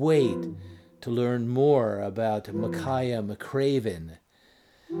cannot wait to learn more about Makaya McCraven.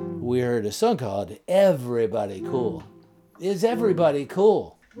 We heard a song called Everybody Cool. Is everybody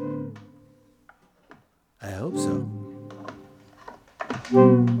cool? I hope so.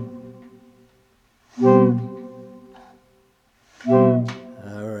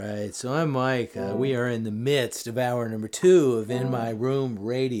 All right, so I'm Mike. We are in the midst of hour number 2 of In My Room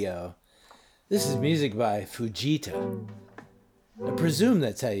Radio. This is music by FUJIlllllllllllllTA. I presume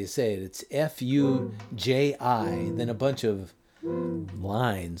that's how you say it. It's F-U-J-I, then a bunch of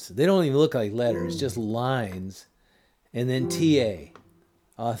lines. They don't even look like letters, just lines. And then T-A,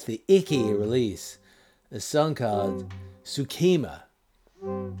 off the Icky release, a song called Sukima.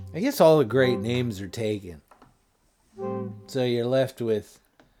 I guess all the great names are taken. So you're left with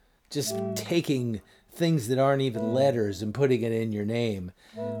just taking things that aren't even letters and putting it in your name.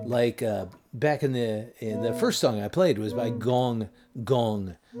 Like back in the first song I played was by Gong,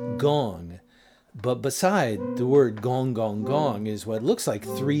 Gong, Gong. But beside the word gong, gong, gong is what looks like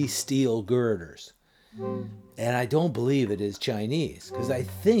 3 steel girders. And I don't believe it is Chinese, because I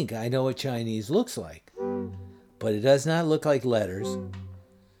think I know what Chinese looks like. But it does not look like letters.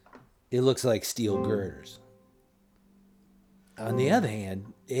 It looks like steel girders. On the other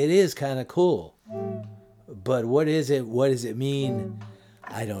hand, it is kind of cool. But what is it? What does it mean?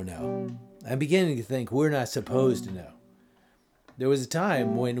 I don't know. I'm beginning to think we're not supposed to know. There was a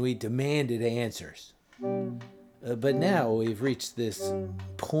time when we demanded answers. But now we've reached this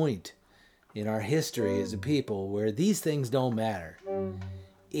point in our history as a people where these things don't matter.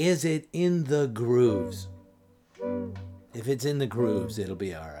 Is it in the grooves? If it's in the grooves, it'll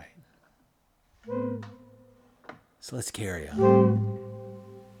be all right. So let's carry on.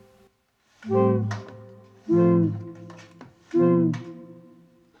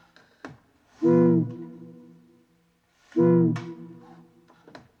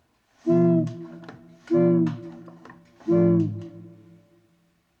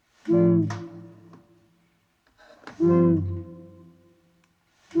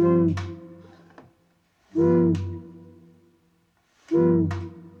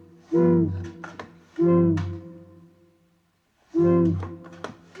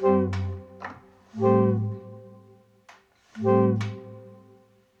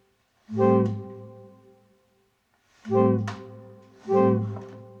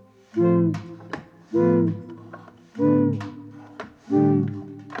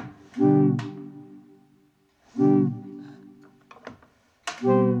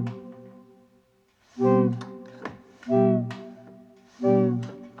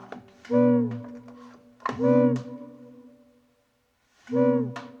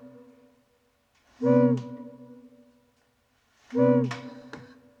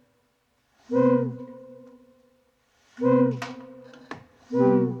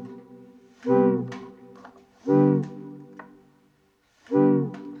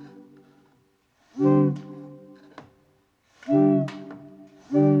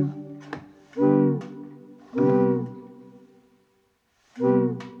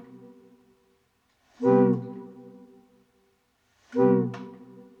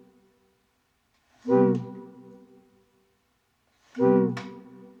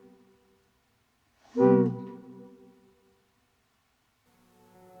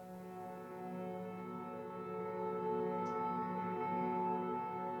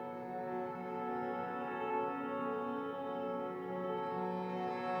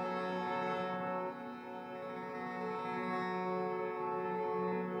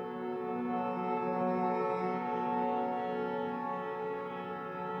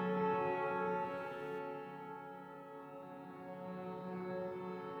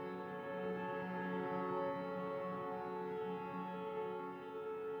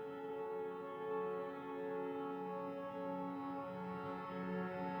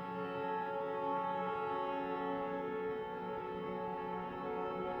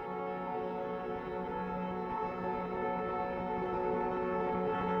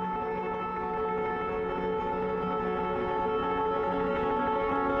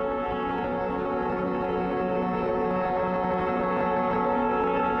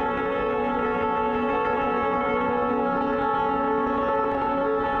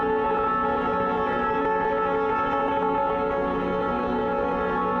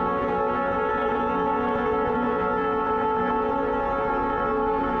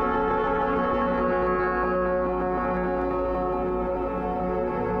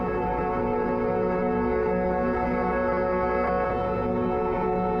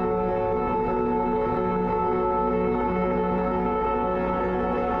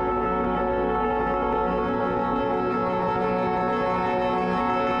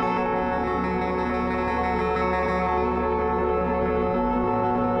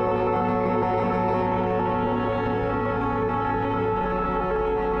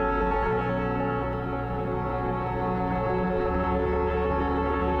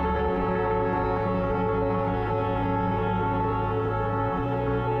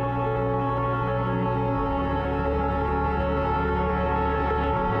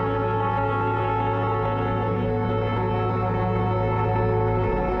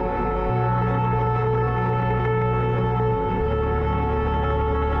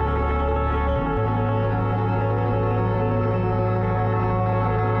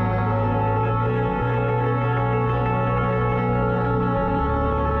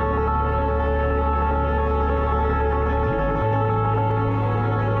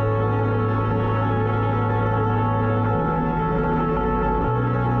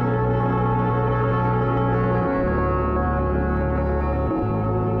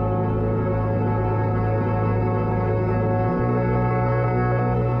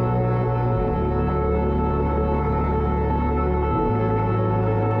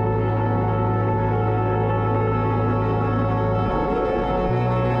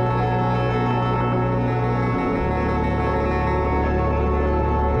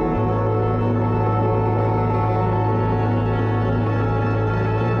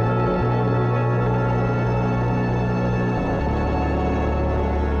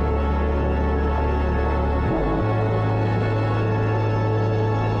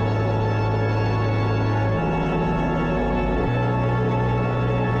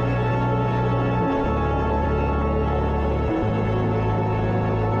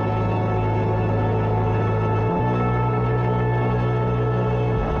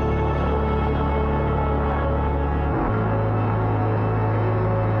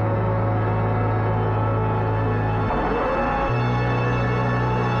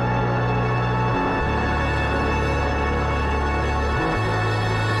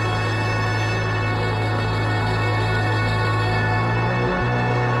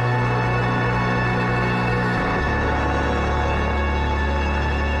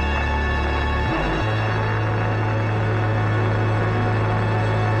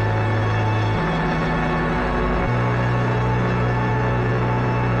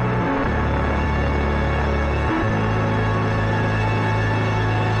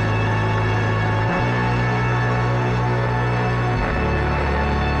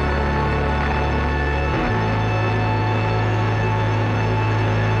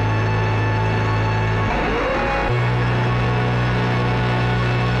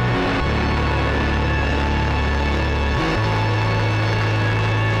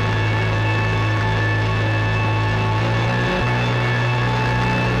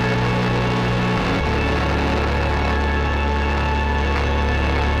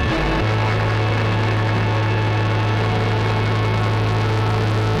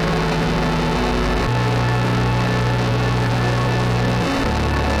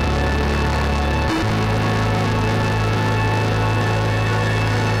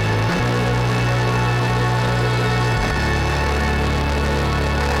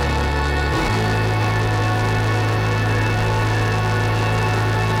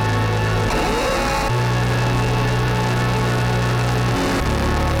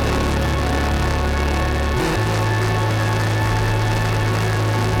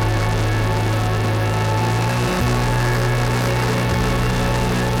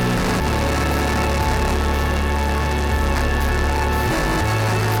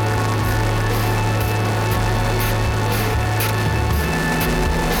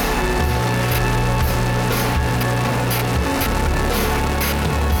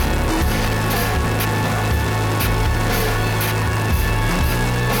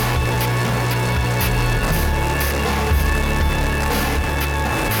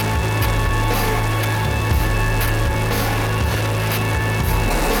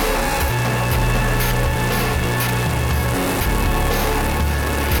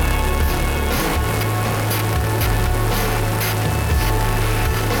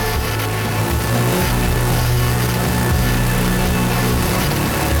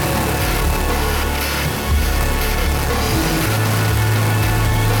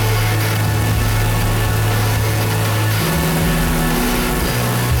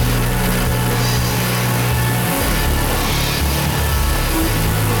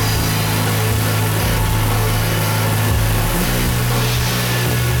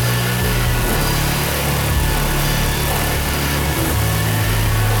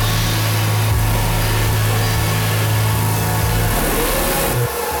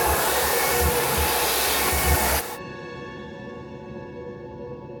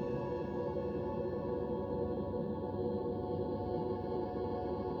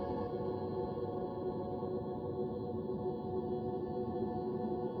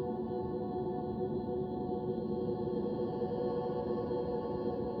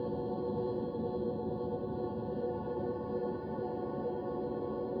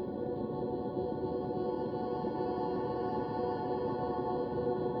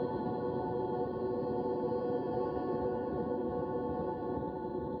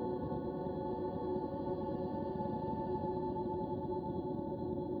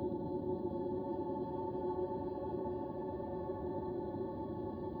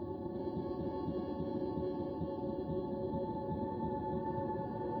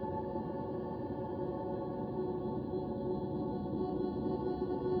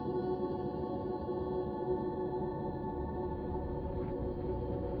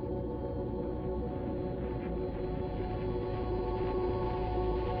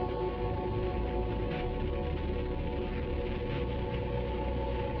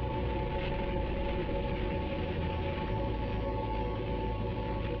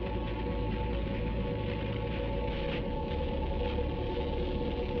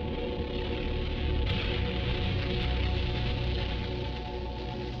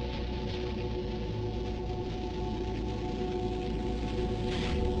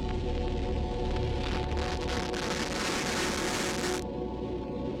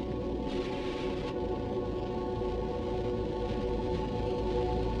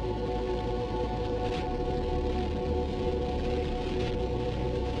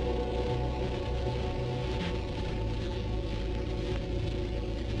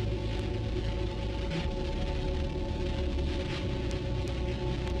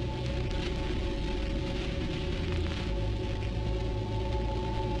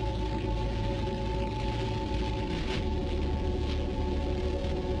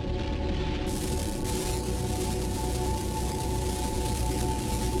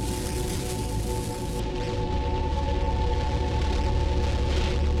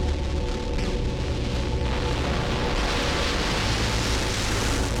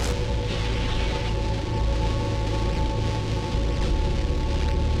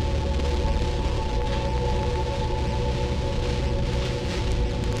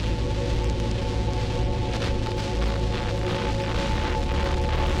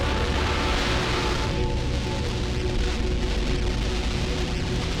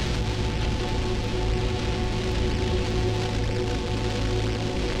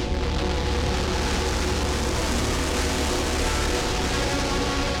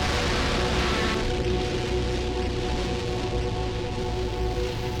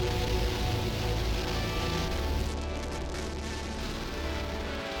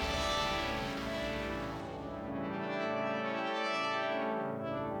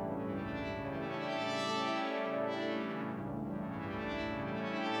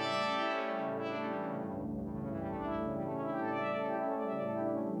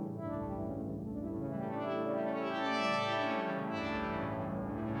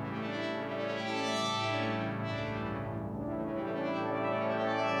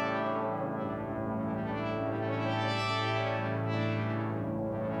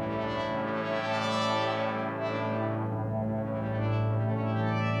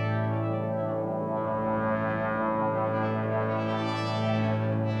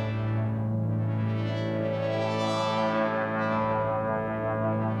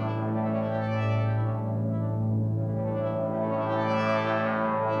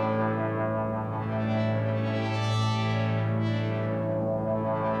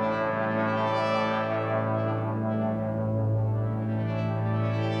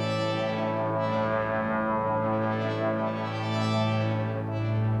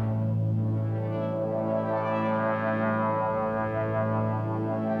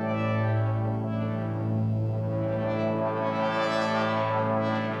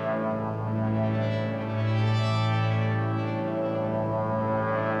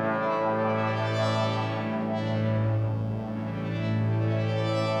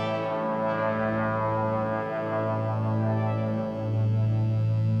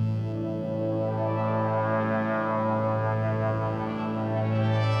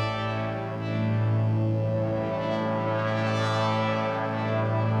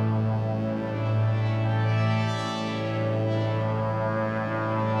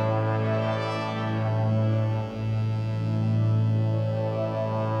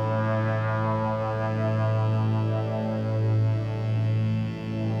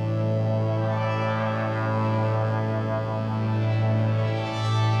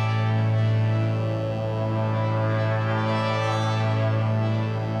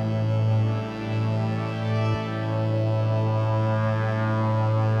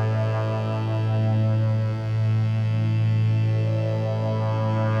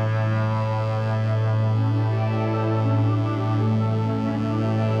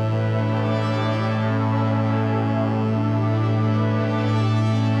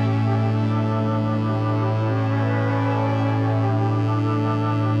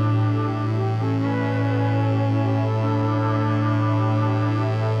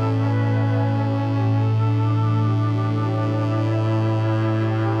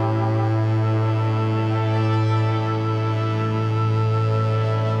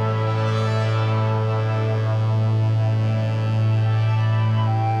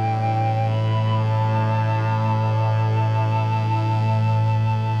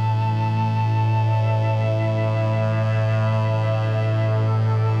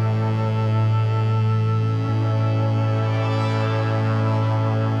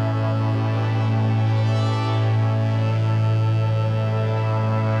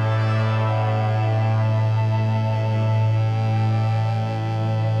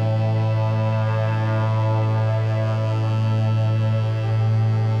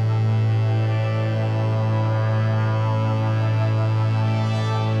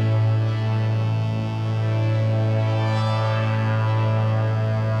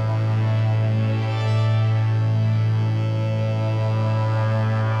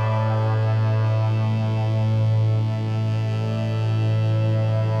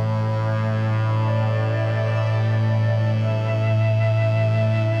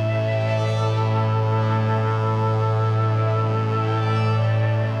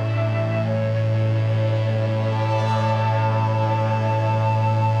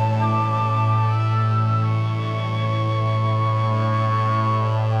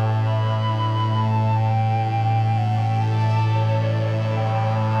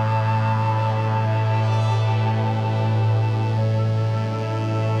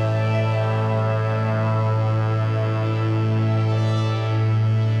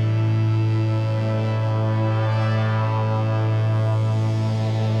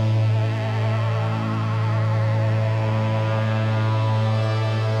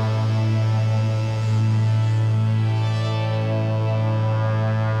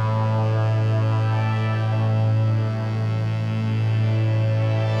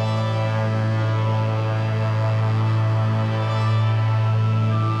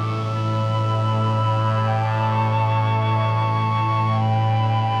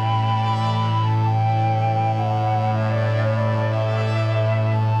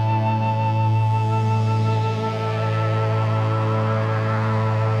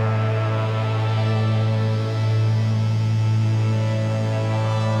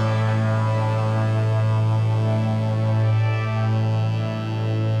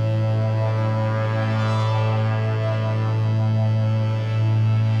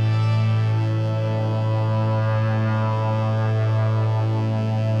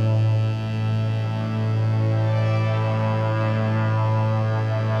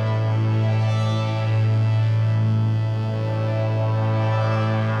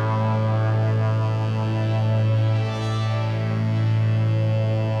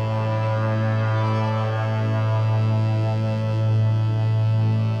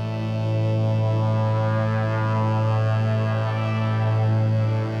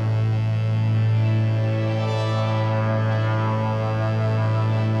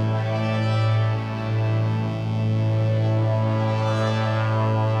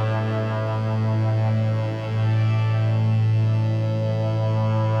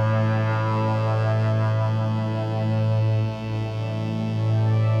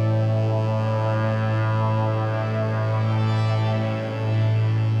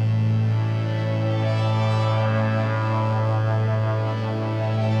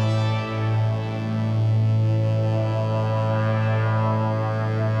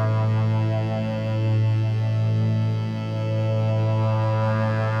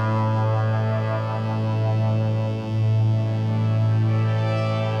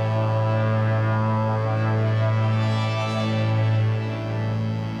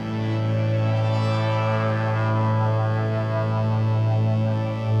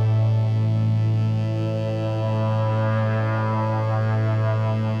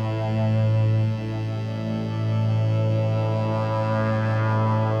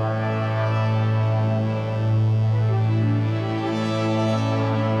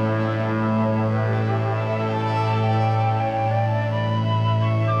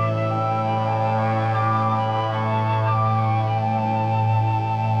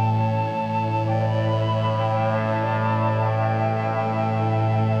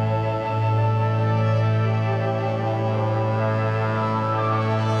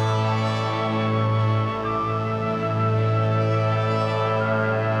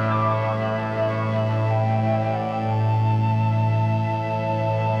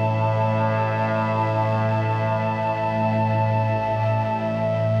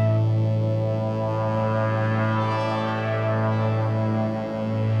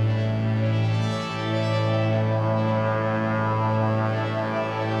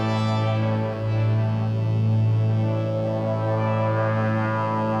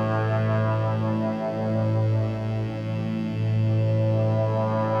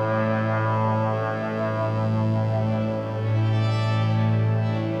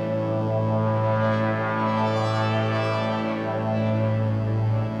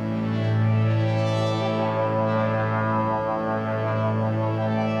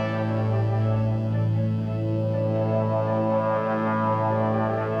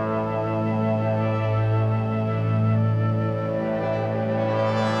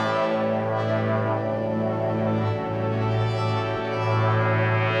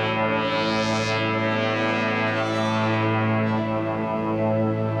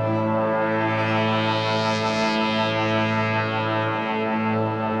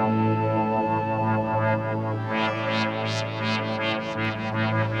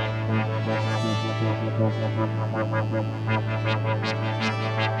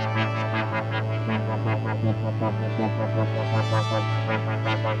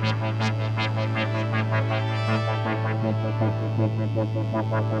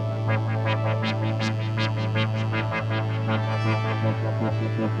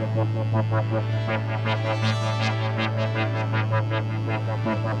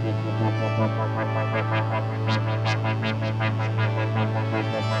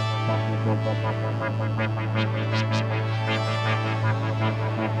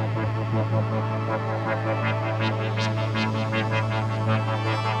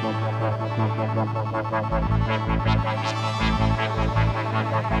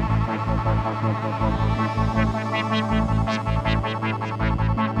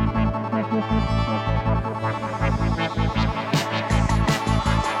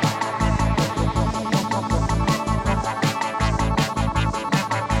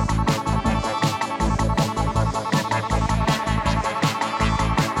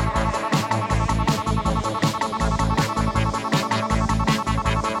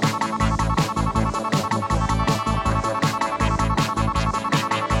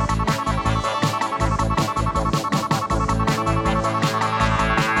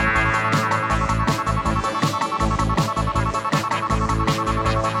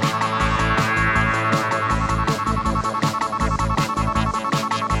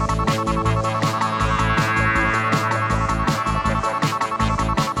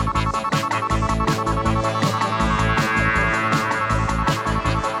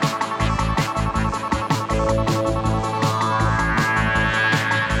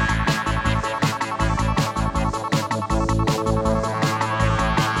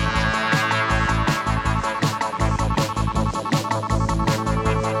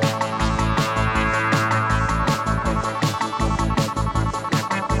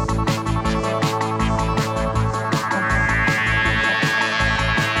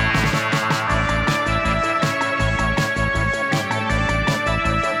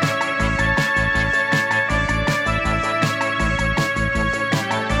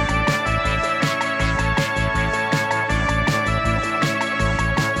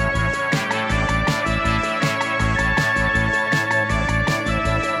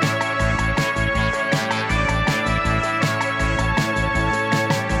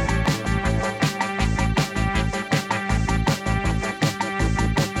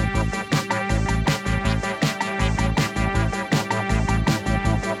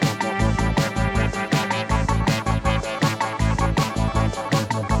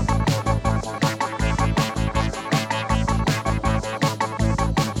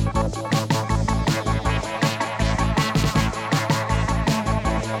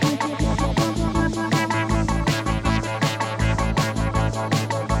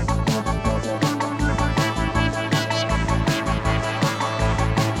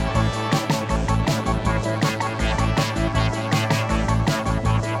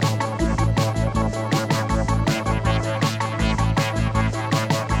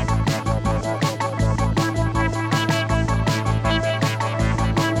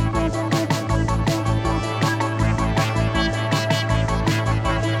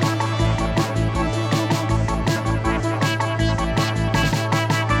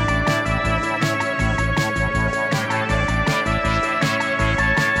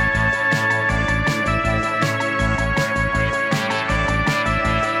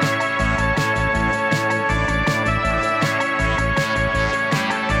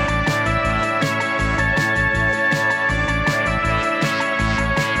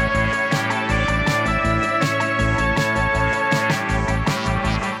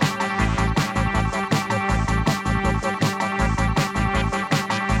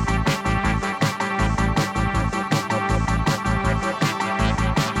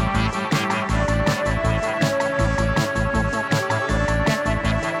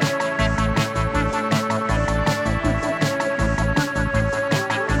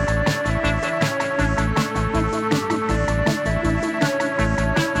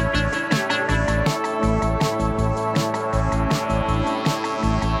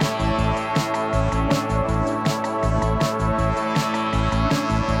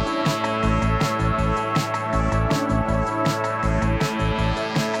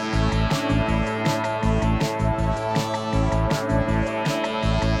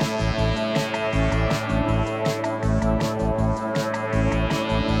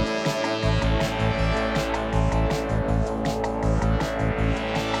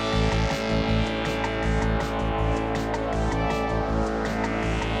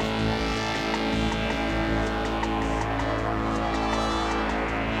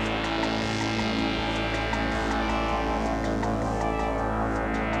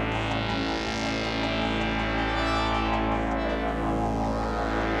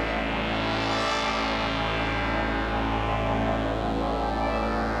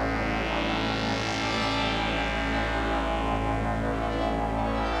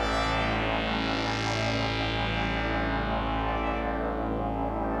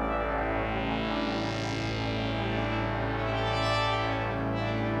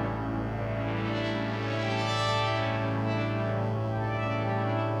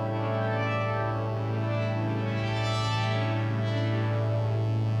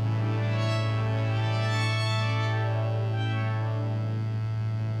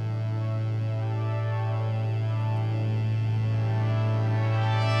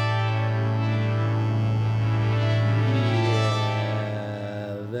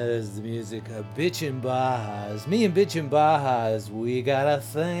 was the music of Bitchin' Bajas. Me and Bitchin' Bajas, we got a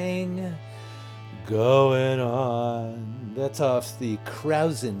thing going on. That's off the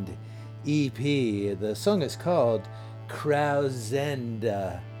Krausened EP. The song is called Krausened.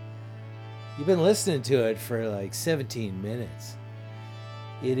 You've been listening to it for like 17 minutes.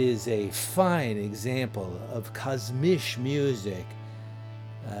 It is a fine example of kosmish music,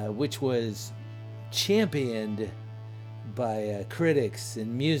 which was championed by critics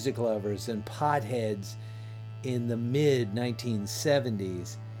and music lovers and potheads in the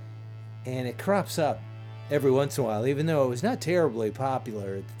mid-1970s. And it crops up every once in a while, even though it was not terribly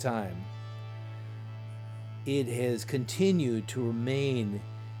popular at the time. It has continued to remain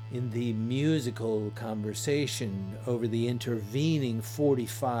in the musical conversation over the intervening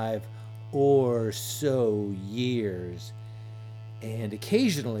 45 or so years. And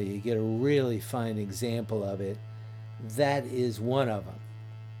occasionally you get a really fine example of it. That is one of them.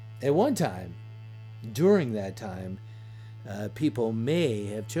 At one time, during that time, people may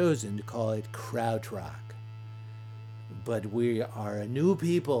have chosen to call it krautrock. But we are a new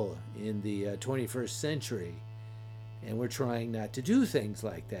people in the 21st century, and we're trying not to do things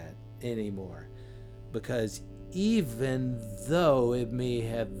like that anymore. Because even though it may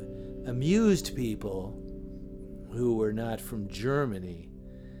have amused people who were not from Germany,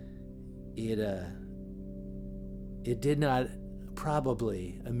 it did not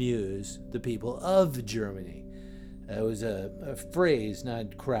probably amuse the people of Germany. It was a phrase,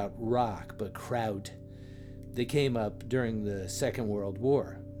 not kraut rock, but kraut, that came up during the Second World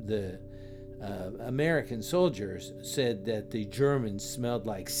War. The American soldiers said that the Germans smelled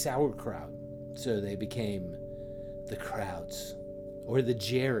like sauerkraut, so they became the Krauts, or the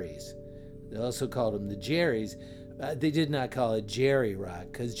Jerrys. They also called them the Jerrys. They did not call it Jerry Rock,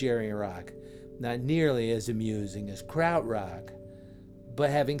 because Jerry Rock, not nearly as amusing as krautrock.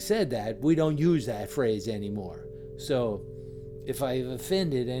 But having said that, we don't use that phrase anymore. So if I've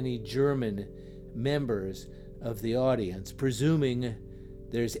offended any German members of the audience, presuming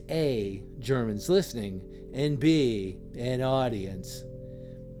there's A, Germans listening, and B, an audience,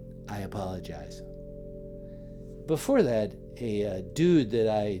 I apologize. Before that, a dude that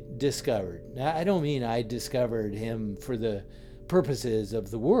I discovered. Now, I don't mean I discovered him for the purposes of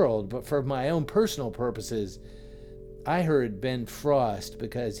the world, but for my own personal purposes. I heard Ben Frost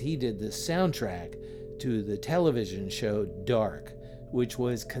because he did the soundtrack to the television show Dark, which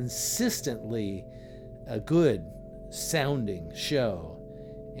was consistently a good sounding show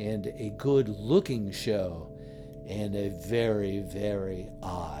and a good looking show and a very, very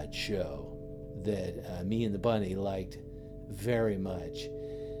odd show that me and the bunny liked very much.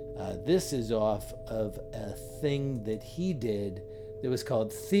 This is off of a thing that he did that was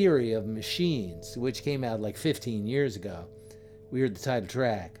called Theory of Machines, which came out like 15 years ago. We heard the title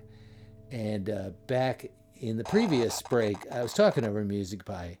track. And back in the previous break, I was talking over music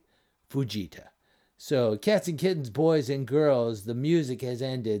by FUJIlllllllllllllTA. So cats and kittens, boys and girls, the music has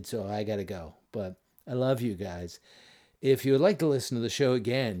ended, so I gotta go. But I love you guys. If you would like to listen to the show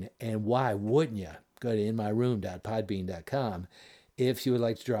again, and why wouldn't you, go to inmyroom.podbean.com. If you would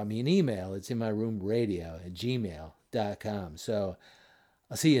like to drop me an email, it's inmyroomradio@gmail.com. So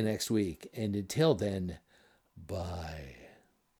I'll see you next week. And until then, bye.